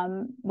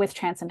 with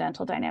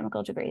transcendental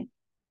dynamical degree.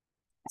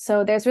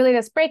 So there's really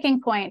this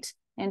breaking point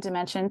in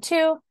dimension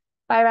 2.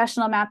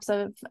 Birational maps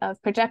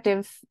of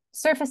projective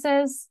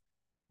surfaces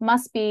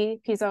must be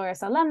Piso or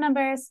Salem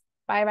numbers.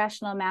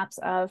 Birational maps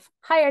of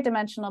higher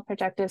dimensional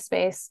projective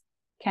space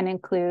can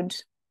include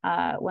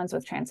ones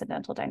with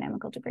transcendental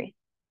dynamical degree.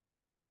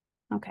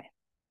 Okay.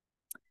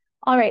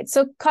 All right,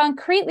 so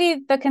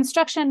concretely, the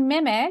construction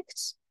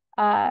mimicked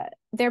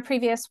their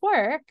previous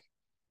work,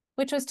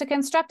 which was to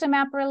construct a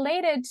map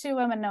related to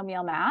a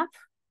monomial map,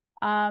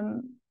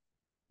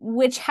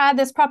 which had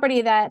this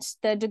property that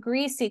the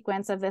degree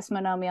sequence of this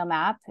monomial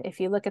map, if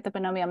you look at the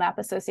monomial map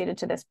associated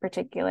to this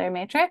particular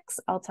matrix,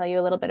 I'll tell you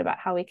a little bit about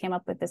how we came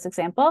up with this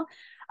example,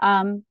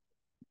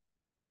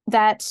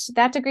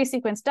 that degree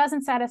sequence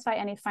doesn't satisfy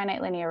any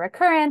finite linear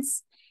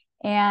recurrence,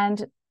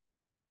 and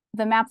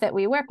the map that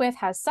we work with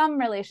has some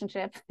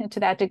relationship to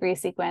that degree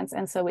sequence,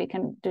 and so we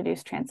can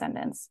deduce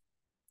transcendence.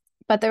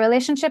 But the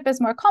relationship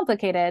is more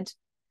complicated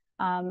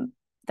than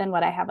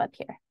what I have up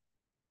here.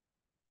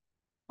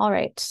 All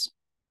right,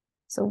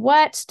 so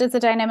what does the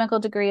dynamical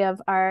degree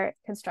of our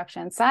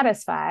construction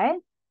satisfy?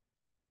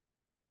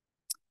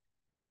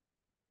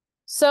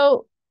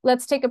 So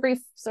let's take a brief,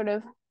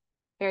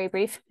 very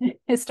brief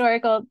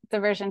historical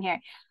diversion here.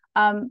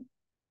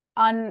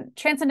 On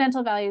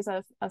transcendental values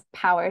of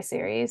power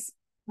series,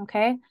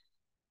 okay?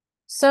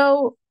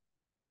 So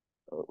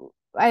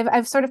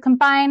I've sort of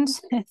combined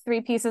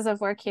 3 pieces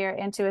of work here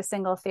into a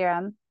single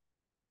theorem.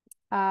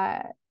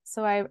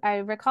 So I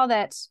recall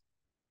that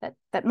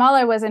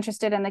Mahler was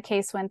interested in the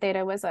case when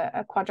theta was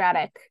a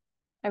quadratic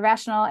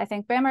irrational. I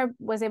think Brammer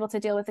was able to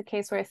deal with the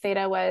case where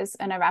theta was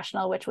an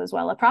irrational, which was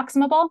well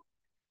approximable.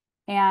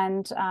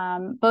 And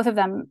both of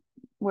them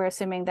were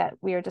assuming that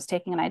we are just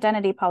taking an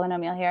identity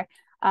polynomial here.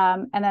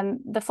 And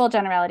then the full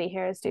generality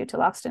here is due to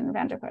Loxton and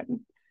van der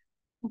Voorden.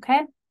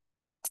 Okay,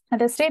 now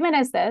the statement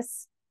is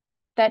this,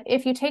 that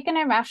if you take an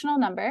irrational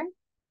number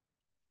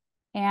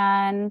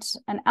and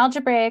an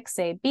algebraic,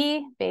 say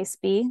B, base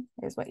B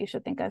is what you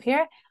should think of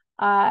here,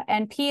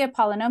 and P a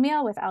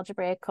polynomial with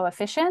algebraic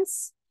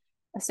coefficients,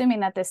 assuming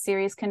that this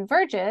series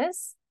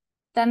converges,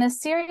 then the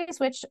series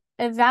which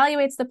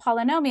evaluates the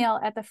polynomial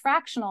at the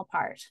fractional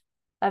part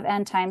of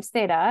n times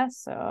theta,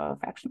 so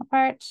fractional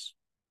part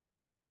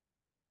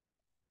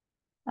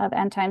of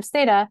n times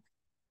theta,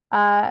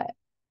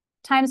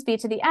 times b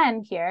to the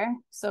n here.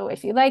 So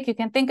if you like, you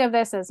can think of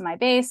this as my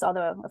base,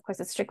 although of course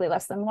it's strictly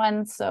less than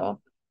 1.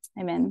 So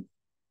I'm in,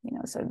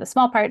 sort of the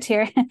small part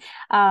here.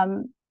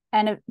 And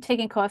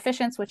taking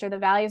coefficients, which are the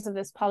values of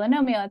this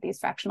polynomial at these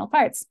fractional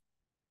parts,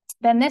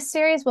 then this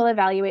series will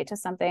evaluate to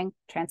something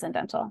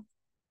transcendental.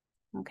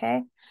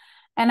 Okay.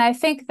 And I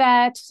think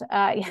that,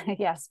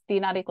 yes, b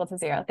not equal to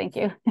 0. Thank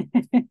you.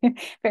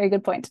 Very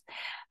good point.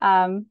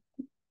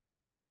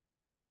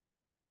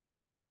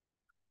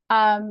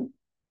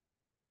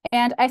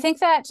 And I think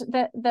that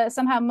the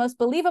somehow most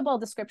believable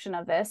description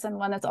of this, and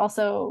one that's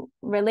also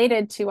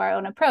related to our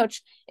own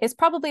approach, is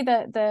probably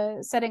the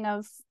setting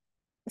of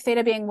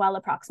theta being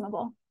well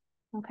approximable.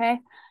 Okay,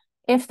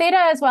 if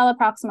theta is well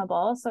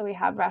approximable, so we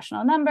have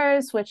rational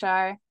numbers which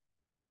are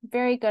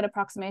very good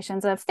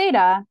approximations of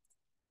theta,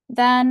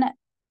 then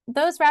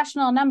those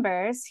rational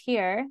numbers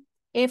here,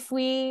 if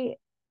we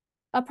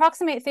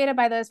approximate theta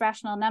by those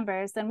rational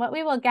numbers, then what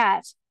we will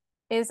get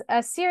is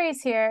a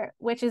series here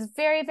which is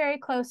very, very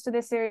close to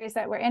the series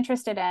that we're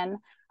interested in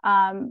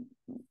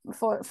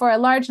for a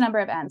large number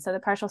of n. So the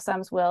partial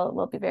sums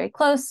will be very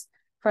close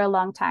for a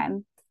long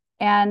time.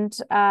 And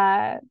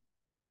I'm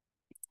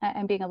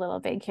being a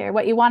little vague here.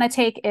 What you want to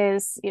take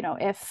is,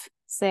 if,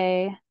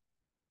 say,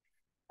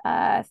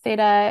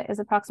 theta is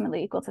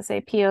approximately equal to,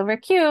 say, P over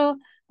Q,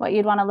 what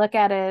you'd want to look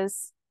at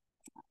is,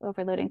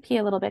 overloading P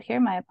a little bit here,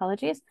 my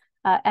apologies,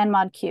 n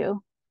mod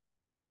Q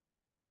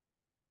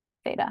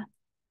theta.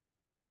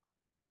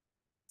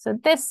 So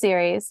this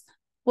series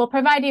will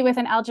provide you with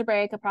an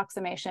algebraic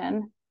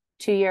approximation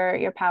to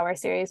your power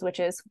series, which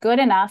is good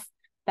enough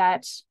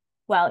that,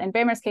 well, in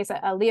Bramer's case, a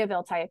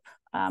Liouville type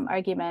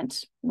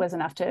argument was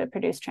enough to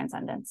produce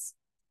transcendence.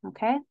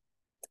 Okay.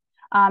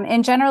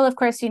 In general, of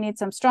course, you need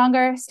some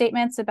stronger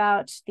statements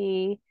about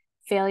the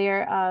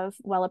failure of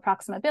well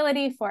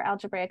approximability for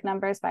algebraic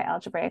numbers by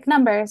algebraic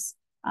numbers,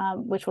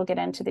 which we'll get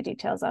into the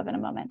details of in a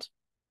moment.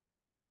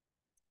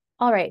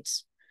 All right.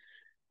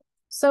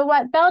 So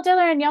what Bell,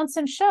 Diller, and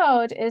Jonsson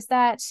showed is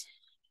that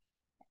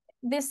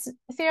this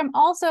theorem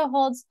also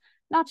holds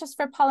not just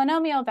for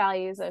polynomial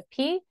values of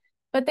P,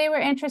 but they were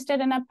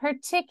interested in a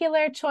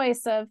particular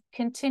choice of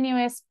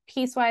continuous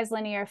piecewise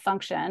linear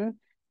function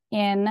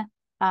in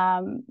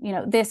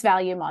this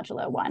value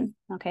modulo 1.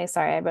 Okay,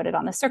 sorry, I wrote it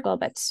on the circle,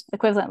 but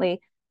equivalently,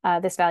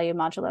 this value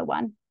modulo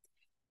 1.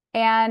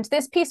 And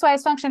this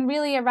piecewise function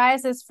really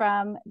arises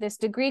from this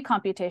degree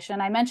computation.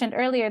 I mentioned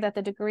earlier that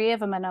the degree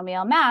of a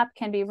monomial map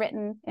can be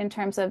written in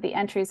terms of the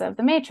entries of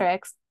the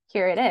matrix.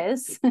 Here it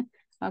is,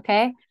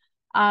 okay?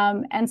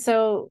 And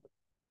so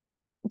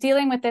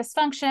dealing with this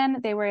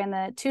function, they were in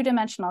the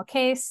two-dimensional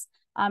case.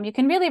 You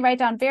can really write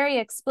down very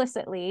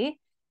explicitly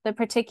the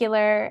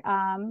particular,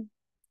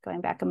 going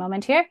back a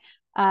moment here,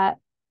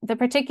 the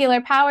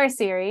particular power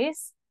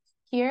series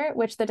here,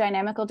 which the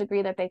dynamical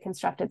degree that they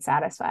constructed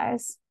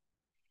satisfies.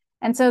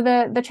 And so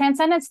the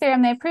transcendence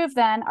theorem they proved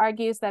then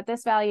argues that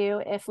this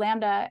value, if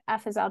lambda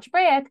f is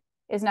algebraic,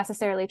 is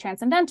necessarily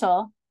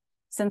transcendental.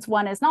 Since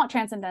 1 is not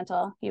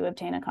transcendental, you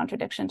obtain a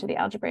contradiction to the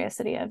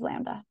algebraicity of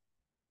lambda.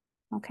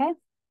 Okay.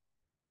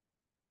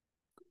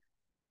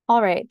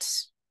 All right.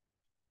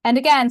 And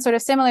again, sort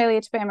of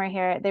similarly to Bramer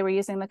here, they were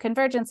using the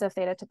convergence of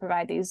theta to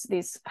provide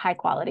these high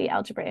quality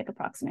algebraic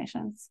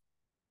approximations.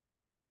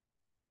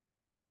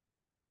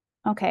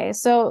 Okay,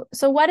 so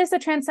what is the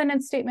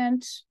transcendence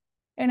statement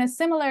in a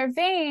similar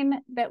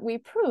vein that we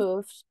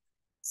proved?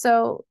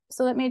 So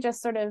let me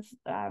just sort of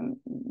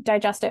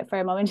digest it for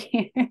a moment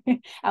here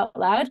out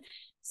loud.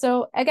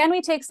 So again,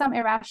 we take some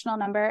irrational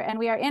number and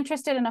we are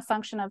interested in a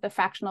function of the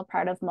fractional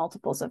part of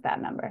multiples of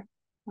that number.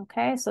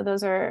 Okay, so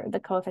those are the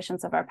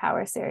coefficients of our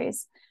power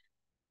series.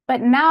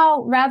 But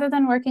now, rather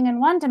than working in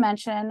one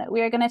dimension,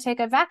 we are going to take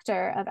a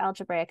vector of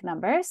algebraic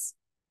numbers.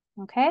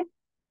 Okay,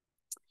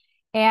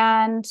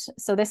 and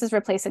so this is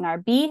replacing our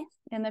B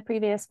in the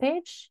previous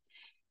page.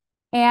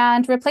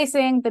 And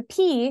replacing the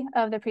P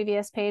of the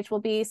previous page will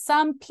be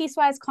some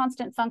piecewise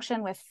constant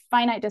function with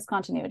finite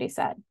discontinuity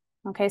set.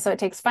 Okay, so it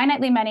takes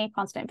finitely many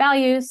constant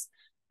values,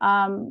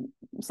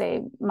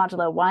 say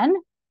modulo 1.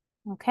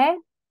 Okay,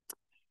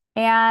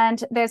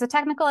 and there's a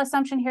technical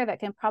assumption here that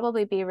can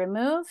probably be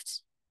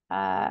removed.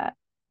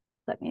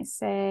 Let me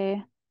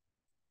say,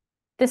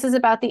 this is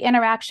about the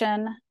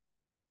interaction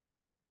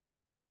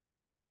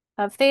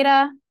of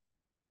theta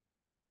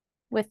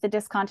with the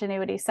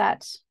discontinuity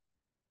set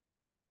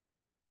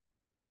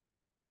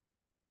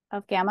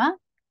of gamma.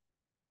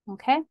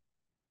 Okay.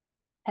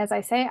 As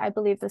I say, I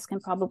believe this can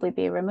probably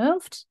be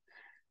removed.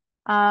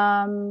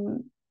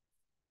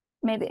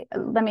 Maybe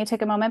let me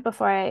take a moment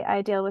before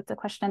I deal with the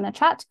question in the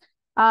chat.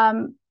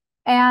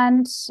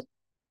 And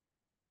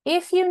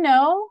if you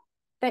know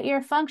that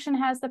your function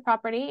has the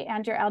property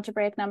and your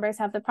algebraic numbers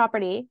have the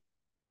property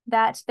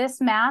that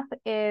this map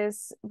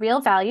is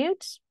real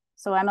valued,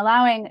 so I'm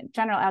allowing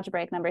general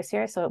algebraic numbers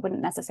here, so it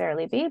wouldn't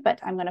necessarily be, but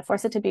I'm going to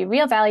force it to be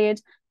real valued,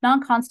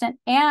 non-constant,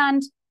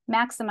 and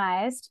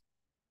maximized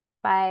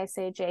by,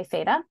 say, j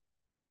theta.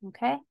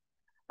 Okay,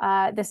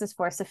 this is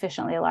for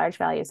sufficiently large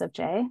values of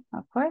j,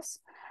 of course.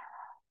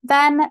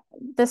 Then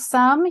the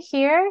sum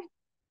here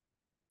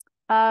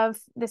of,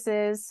 this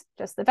is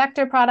just the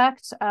vector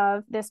product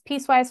of this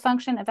piecewise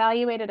function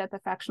evaluated at the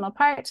fractional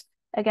part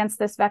against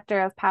this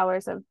vector of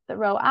powers of the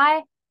row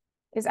I,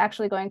 is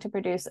actually going to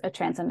produce a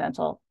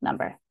transcendental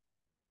number.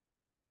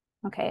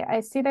 Okay,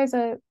 I see there's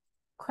a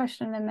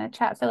question in the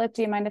chat. Philip,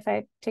 do you mind if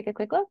I take a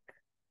quick look?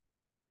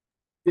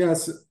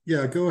 Yes,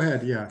 yeah, go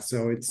ahead. Yeah,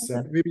 so it's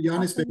maybe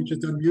Giannis, maybe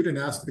just unmute and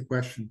ask the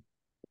question.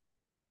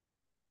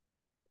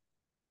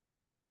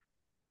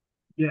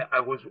 Yeah, I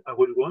was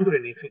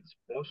wondering if it's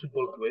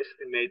possible to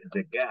estimate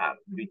the gap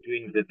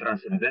between the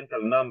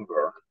transcendental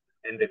number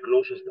and the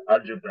closest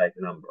algebraic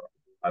number.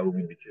 I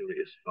would be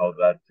curious how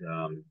that.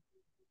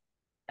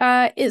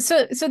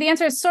 So the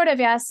answer is sort of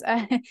yes.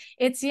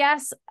 It's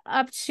yes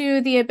up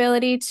to the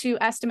ability to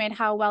estimate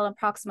how well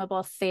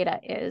approximable theta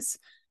is,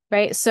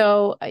 right?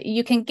 So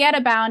you can get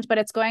a bound, but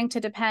it's going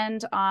to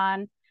depend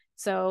on,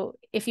 so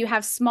if you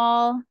have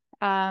small,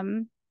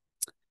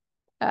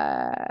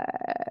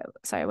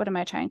 sorry, what am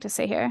I trying to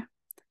say here?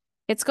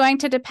 It's going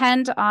to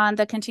depend on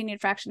the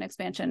continued fraction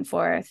expansion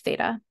for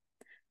theta,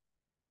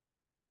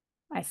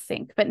 I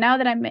think. But now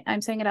that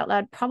I'm saying it out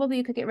loud, probably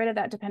you could get rid of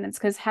that dependence,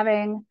 because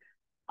having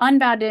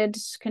unbounded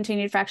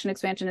continued fraction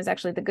expansion is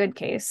actually the good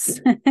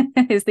case,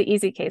 is the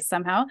easy case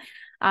somehow.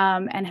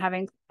 And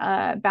having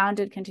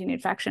bounded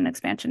continued fraction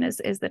expansion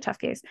is the tough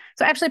case.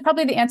 So actually,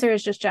 probably the answer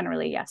is just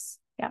generally yes.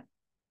 Yeah.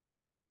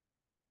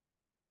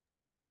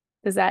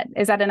 Is that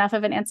enough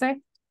of an answer?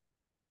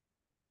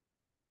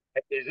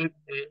 Is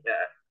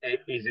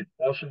it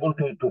possible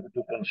to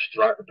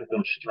construct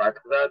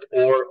that,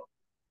 or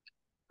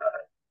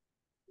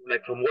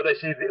like from what I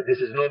see,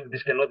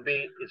 this cannot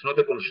be, it's not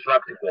a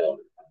constructible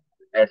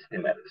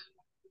estimate.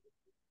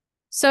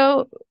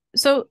 So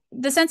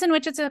the sense in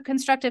which it's a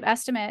constructive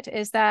estimate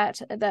is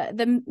that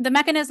the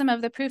mechanism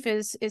of the proof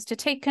is to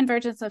take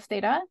convergence of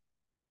theta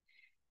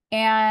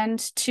and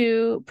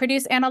to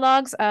produce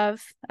analogs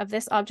of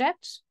this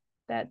object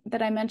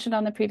that I mentioned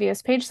on the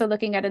previous page. So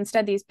looking at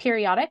instead these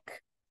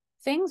periodic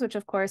things, which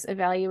of course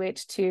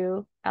evaluate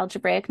to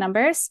algebraic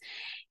numbers,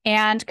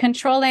 and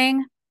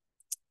controlling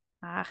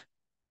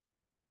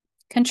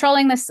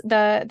this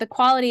the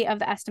quality of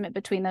the estimate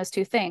between those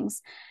two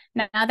things.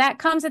 Now that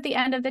comes at the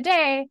end of the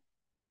day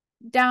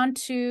down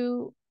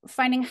to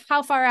finding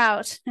how far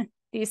out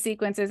these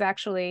sequences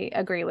actually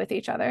agree with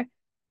each other.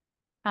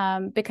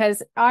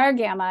 Because our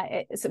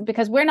gamma,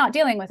 because we're not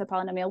dealing with a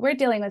polynomial, we're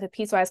dealing with a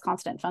piecewise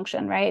constant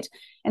function, right?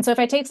 And so if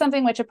I take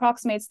something which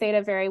approximates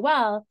theta very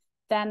well,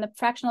 then the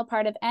fractional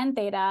part of n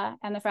theta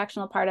and the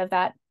fractional part of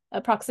that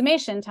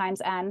approximation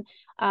times n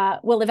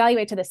will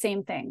evaluate to the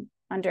same thing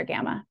under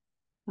gamma,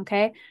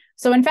 okay?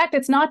 So in fact,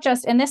 it's not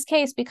just, in this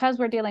case, because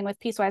we're dealing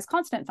with piecewise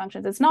constant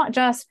functions, it's not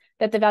just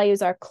that the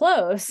values are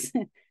close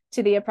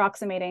to the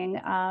approximating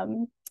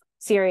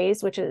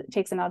series, which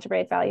takes an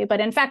algebraic value, but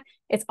in fact,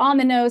 it's on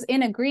the nose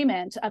in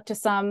agreement up to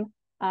some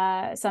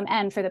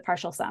n for the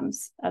partial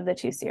sums of the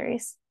two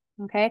series,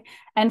 okay?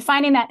 And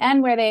finding that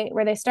n where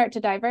they start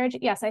to diverge,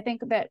 yes, I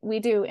think that we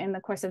do in the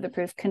course of the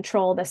proof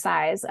control the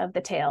size of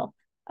the tail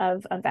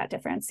of that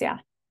difference, yeah.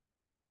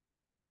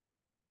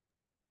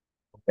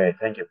 Okay,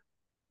 thank you.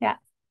 Yeah.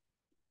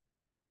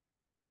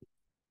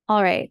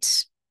 All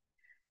right.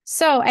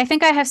 So I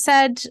think I have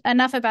said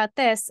enough about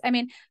this. I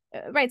mean,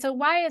 right, so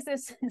why is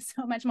this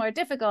so much more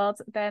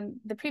difficult than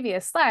the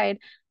previous slide?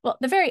 Well,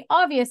 the very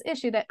obvious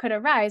issue that could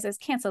arise is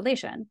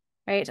cancellation,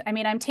 right? I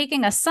mean, I'm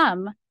taking a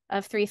sum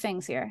of three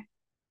things here,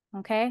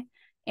 okay?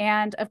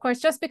 And of course,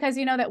 just because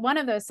you know that one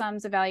of those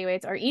sums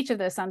evaluates, or each of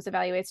those sums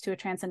evaluates to a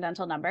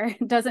transcendental number,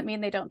 doesn't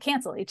mean they don't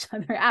cancel each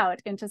other out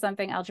into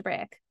something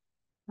algebraic.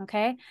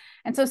 Okay,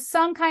 and so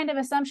some kind of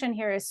assumption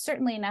here is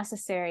certainly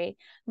necessary.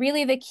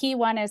 Really, the key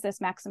one is this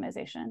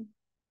maximization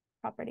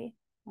property.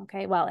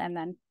 Okay, well, and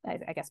then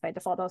I guess by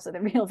default also the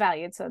real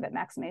valued, so that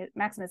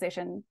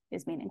maximization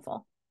is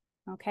meaningful.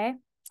 Okay,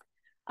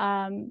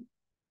 and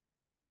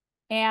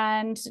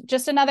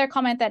just another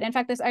comment that in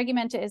fact this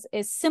argument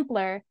is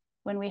simpler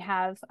when we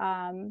have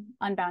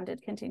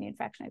unbounded continued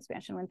fraction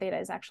expansion, when theta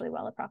is actually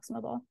well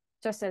approximable,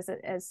 just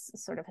as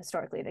sort of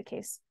historically the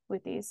case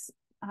with these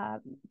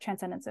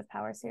transcendence of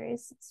power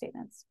series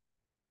statements.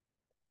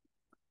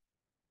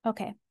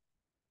 Okay.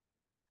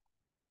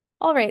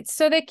 All right,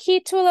 so the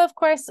key tool, of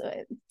course,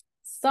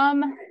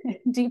 some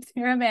deep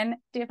theorem in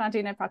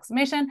Diophantine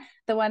approximation.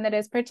 The one that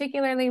is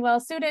particularly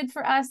well suited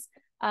for us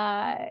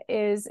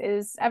is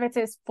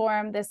Everett's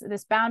form,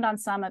 this bound on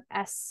sum of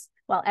s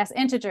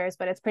integers,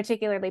 but it's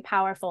particularly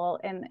powerful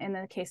in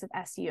the case of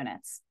s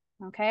units.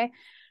 Okay,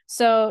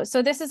 so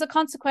this is a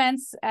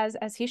consequence,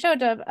 as he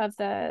showed, of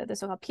the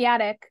so-called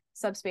p-adic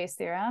subspace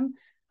theorem.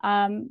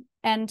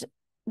 And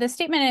the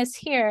statement is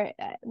here.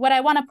 What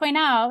I want to point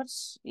out,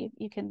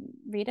 you can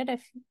read it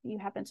if you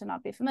happen to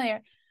not be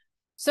familiar.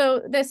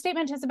 So the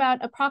statement is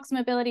about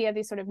approximability of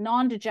these sort of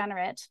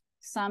non-degenerate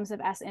sums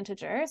of s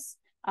integers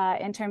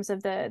in terms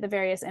of the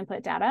various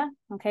input data.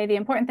 Okay, the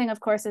important thing, of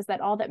course, is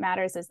that all that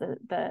matters is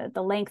the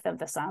length of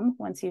the sum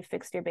once you've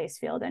fixed your base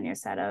field and your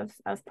set of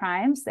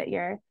primes that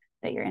you're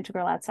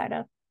integral outside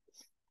of.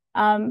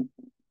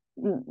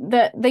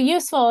 The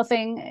useful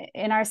thing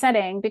in our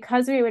setting,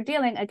 because we were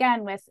dealing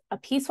again with a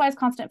piecewise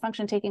constant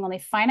function taking only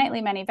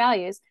finitely many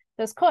values,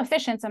 those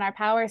coefficients in our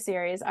power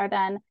series are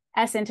then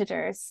s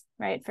integers,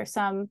 right, for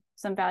some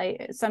value,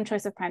 some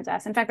choice of primes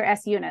s. In fact, they're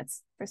s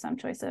units for some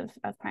choice of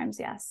primes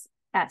s.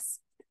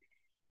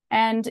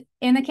 And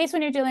in the case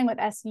when you're dealing with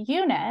S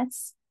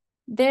units,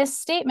 this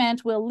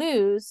statement will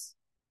lose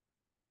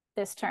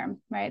this term,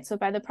 right? So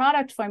by the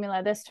product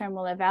formula, this term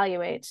will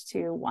evaluate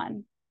to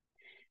 1.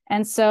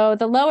 And so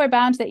the lower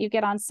bound that you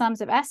get on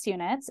sums of S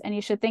units, and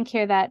you should think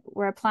here that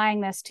we're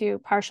applying this to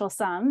partial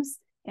sums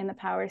in the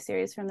power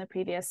series from the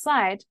previous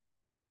slide,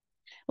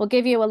 will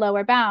give you a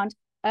lower bound,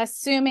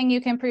 assuming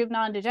you can prove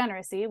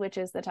non-degeneracy, which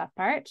is the tough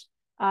part,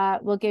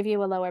 will give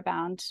you a lower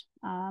bound,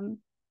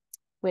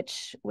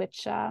 which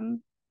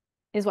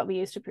is what we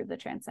use to prove the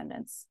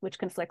transcendence, which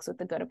conflicts with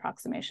the good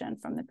approximation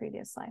from the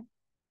previous slide.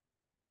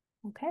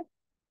 Okay.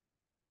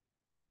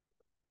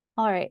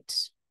 All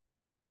right.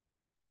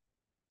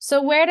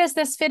 So where does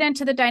this fit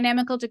into the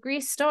dynamical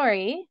degree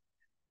story?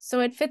 So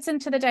it fits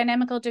into the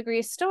dynamical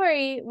degree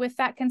story with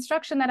that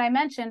construction that I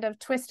mentioned of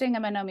twisting a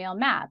monomial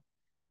map.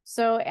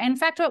 So in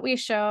fact, what we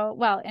show,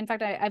 well, in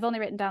fact, I've only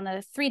written down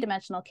the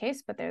 3-dimensional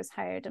case, but there's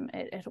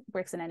it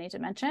works in any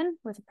dimension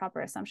with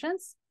proper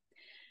assumptions.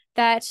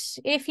 That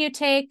if you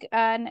take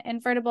an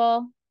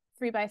invertible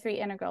 3x3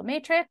 integral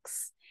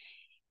matrix,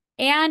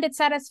 and it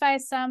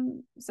satisfies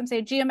some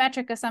say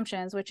geometric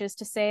assumptions, which is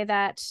to say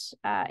that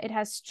it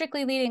has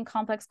strictly leading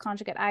complex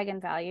conjugate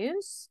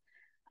eigenvalues,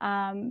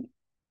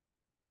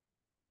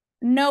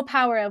 no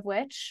power of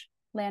which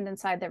land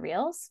inside the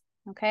reals.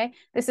 Okay,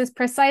 this is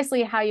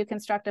precisely how you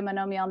construct a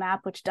monomial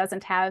map which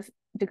doesn't have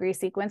degree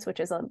sequence, which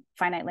is a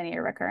finite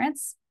linear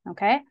recurrence.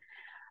 Okay,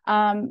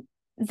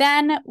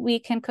 then we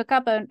can cook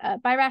up a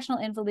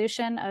birational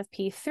involution of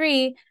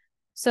P3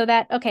 so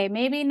that, okay,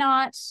 maybe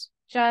not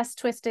just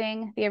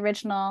twisting the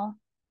original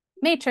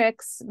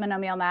matrix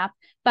monomial map,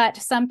 but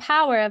some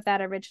power of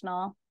that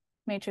original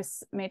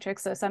matrix,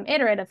 so some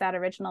iterate of that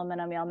original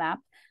monomial map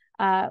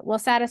will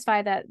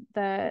satisfy that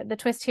the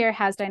twist here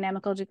has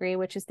dynamical degree,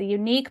 which is the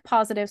unique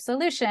positive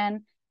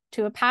solution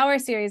to a power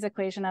series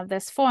equation of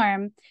this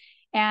form.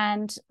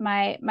 And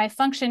my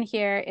function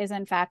here is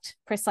in fact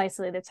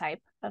precisely the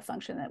type of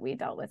function that we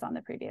dealt with on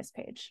the previous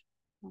page.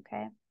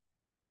 Okay.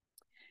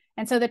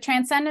 And so the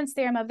transcendence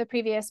theorem of the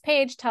previous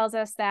page tells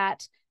us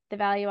that the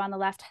value on the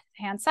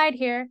left-hand side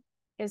here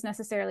is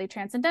necessarily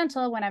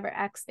transcendental whenever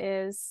X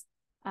is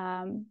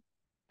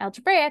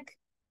algebraic.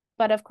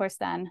 But of course,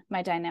 then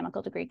my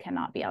dynamical degree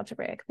cannot be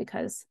algebraic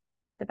because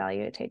the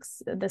value it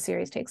takes, the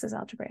series takes is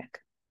algebraic.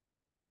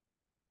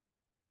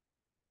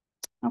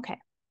 Okay.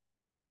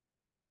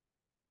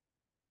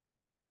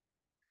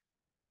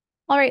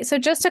 All right, so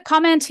just a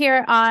comment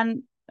here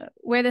on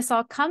where this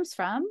all comes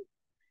from.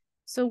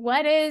 So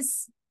what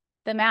is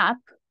the map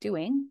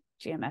doing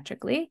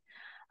geometrically?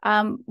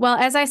 Well,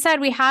 as I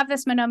said, we have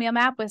this monomial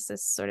map with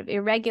this sort of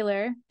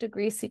irregular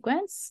degree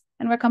sequence,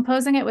 and we're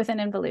composing it with an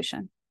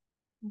involution.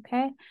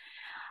 Okay.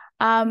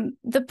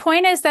 The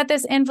point is that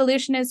this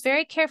involution is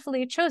very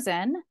carefully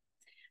chosen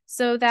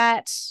so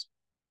that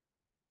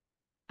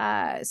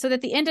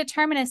the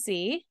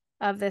indeterminacy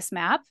of this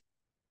map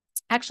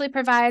actually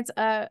provides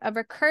a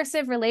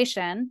recursive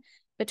relation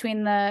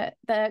between the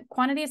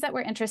quantities that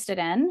we're interested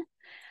in.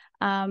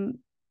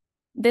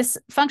 This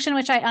function,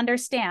 which I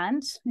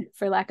understand,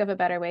 for lack of a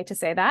better way to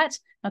say that,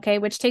 okay,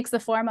 which takes the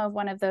form of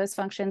one of those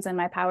functions in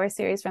my power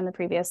series from the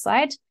previous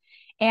slide,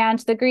 and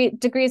the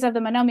degrees of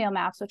the monomial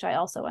maps, which I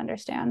also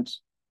understand.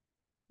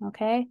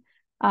 Okay,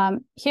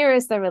 here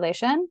is the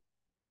relation.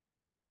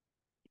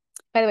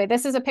 By the way,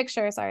 this is a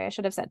picture, sorry, I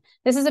should have said,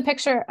 this is a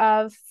picture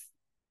of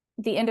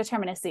the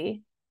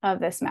indeterminacy of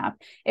this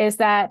map, is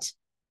that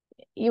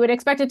you would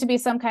expect it to be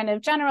some kind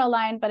of general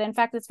line, but in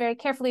fact, it's very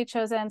carefully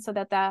chosen so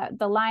that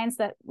the lines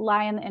that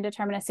lie in the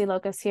indeterminacy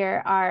locus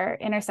here are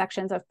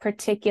intersections of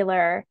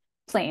particular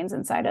planes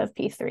inside of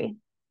P3,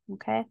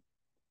 okay?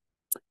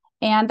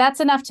 And that's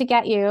enough to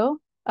get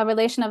you a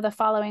relation of the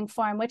following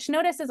form, which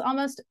notice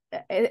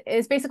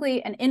is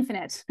basically an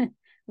infinite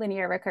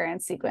linear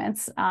recurrence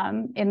sequence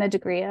in the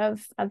degree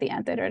of the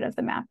nth iterate of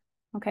the map,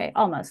 okay?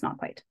 Almost, not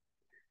quite.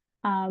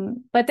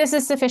 But this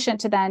is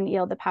sufficient to then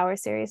yield the power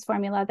series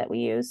formula that we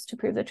use to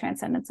prove the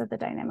transcendence of the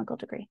dynamical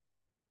degree.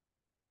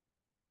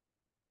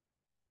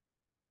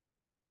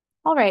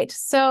 All right,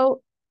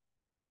 so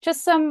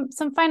just some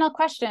final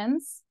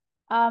questions.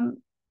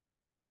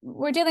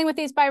 We're dealing with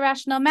these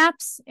birational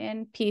maps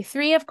in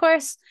P3, of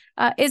course.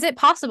 Is it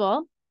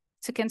possible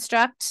to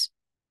construct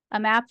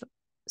a map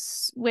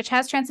which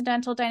has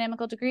transcendental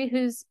dynamical degree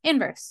whose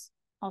inverse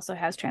also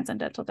has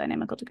transcendental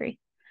dynamical degree?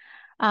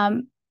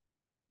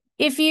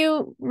 If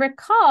you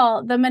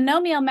recall, the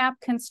monomial map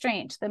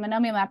constraint, the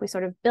monomial map we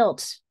sort of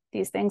built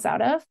these things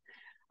out of,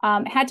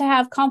 had to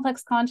have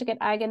complex conjugate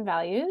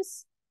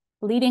eigenvalues,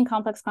 leading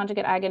complex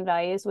conjugate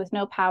eigenvalues with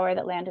no power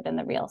that landed in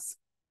the reals.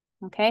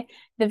 Okay,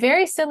 the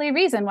very silly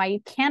reason why you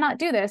cannot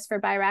do this for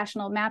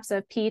birational maps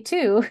of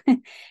P2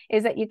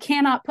 is that you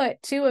cannot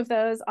put two of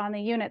those on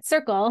the unit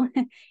circle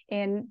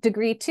in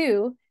degree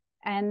 2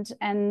 and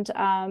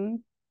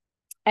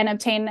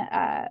obtain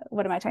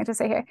what am I trying to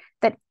say here?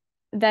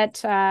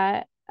 That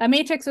a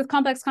matrix with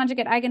complex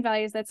conjugate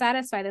eigenvalues that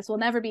satisfy this will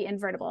never be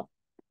invertible.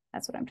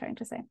 That's what I'm trying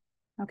to say.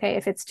 Okay,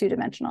 if it's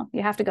 2-dimensional,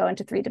 you have to go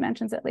into 3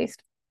 dimensions at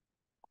least.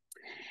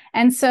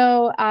 And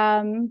so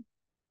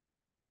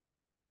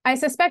I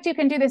suspect you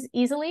can do this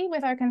easily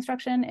with our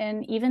construction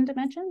in even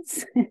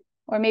dimensions,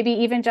 or maybe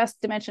even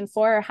just dimension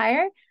 4 or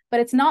higher, but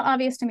it's not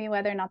obvious to me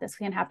whether or not this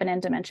can happen in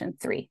dimension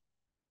 3.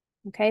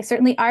 Okay,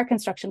 certainly our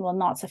construction will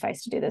not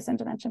suffice to do this in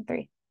dimension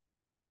 3.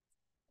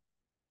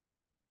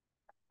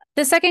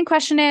 The second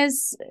question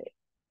is,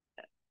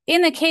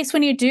 in the case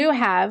when you do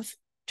have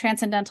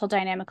transcendental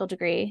dynamical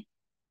degree,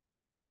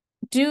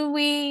 do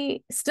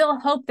we still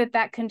hope that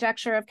that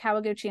conjecture of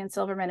Kawaguchi and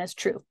Silverman is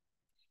true?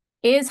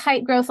 Is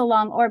height growth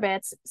along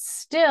orbits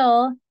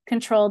still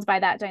controlled by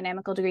that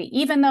dynamical degree,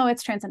 even though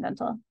it's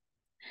transcendental?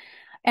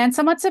 And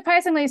somewhat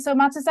surprisingly, so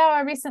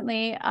Matsuzawa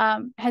recently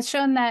has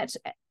shown that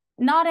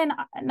not in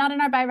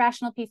our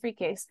birational P3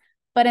 case,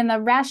 but in the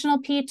rational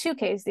P2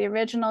 case, the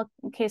original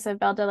case of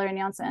Bell, Diller, and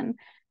Jonsson,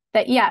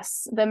 that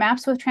yes, the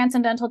maps with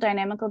transcendental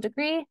dynamical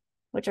degree,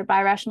 which are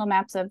rational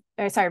maps of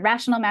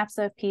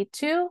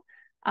P2,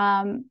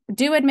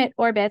 do admit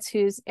orbits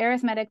whose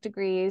arithmetic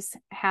degrees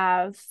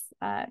have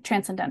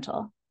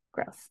transcendental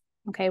growth,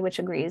 okay, which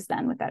agrees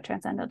then with that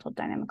transcendental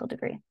dynamical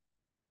degree,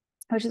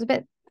 which is a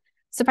bit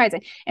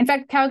surprising. In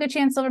fact, Kawaguchi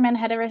and Silverman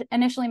had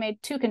initially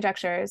made two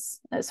conjectures,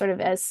 sort of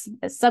as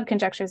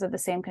sub-conjectures of the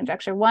same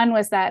conjecture. One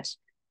was that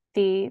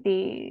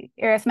the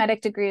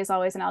arithmetic degree is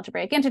always an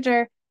algebraic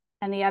integer,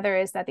 and the other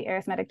is that the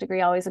arithmetic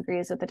degree always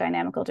agrees with the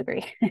dynamical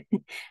degree.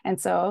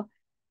 And so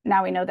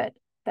now we know that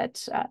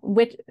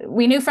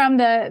we knew from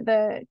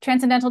the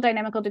transcendental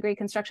dynamical degree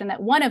construction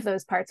that one of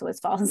those parts was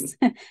false.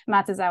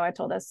 Matsuzawa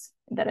told us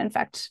that in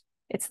fact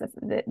it's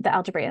the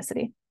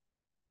algebraicity.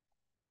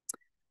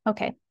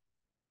 Okay.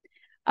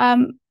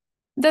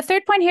 The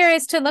third point here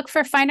is to look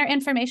for finer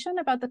information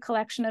about the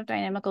collection of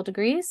dynamical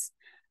degrees.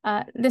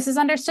 This is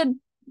understood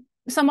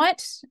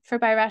somewhat for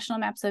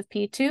birational maps of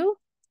P2.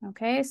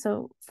 Okay,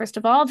 so first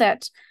of all,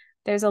 that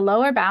there's a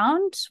lower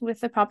bound with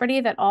the property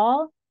that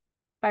all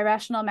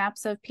birational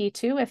maps of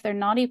P2, if they're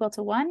not equal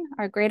to 1,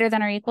 are greater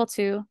than or equal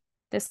to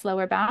this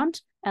lower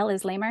bound. L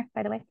is lamer,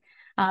 by the way.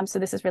 So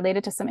this is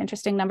related to some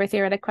interesting number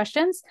theoretic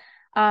questions.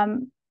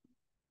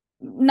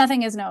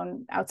 Nothing is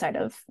known outside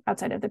of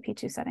the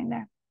P2 setting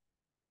there.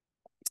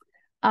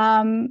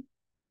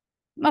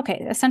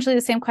 Okay, essentially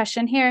the same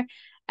question here.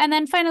 And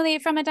then finally,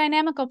 from a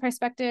dynamical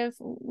perspective,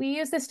 we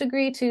use this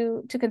degree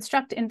to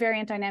construct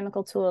invariant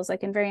dynamical tools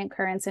like invariant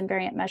currents,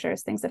 invariant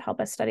measures, things that help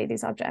us study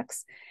these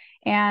objects.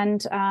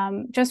 And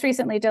just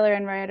recently, Diller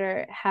and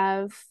Reuter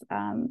have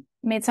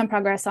made some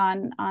progress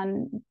on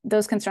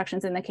those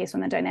constructions in the case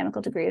when the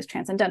dynamical degree is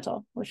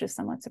transcendental, which is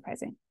somewhat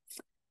surprising.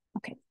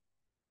 Okay.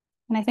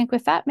 And I think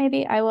with that,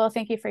 maybe I will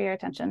thank you for your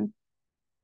attention.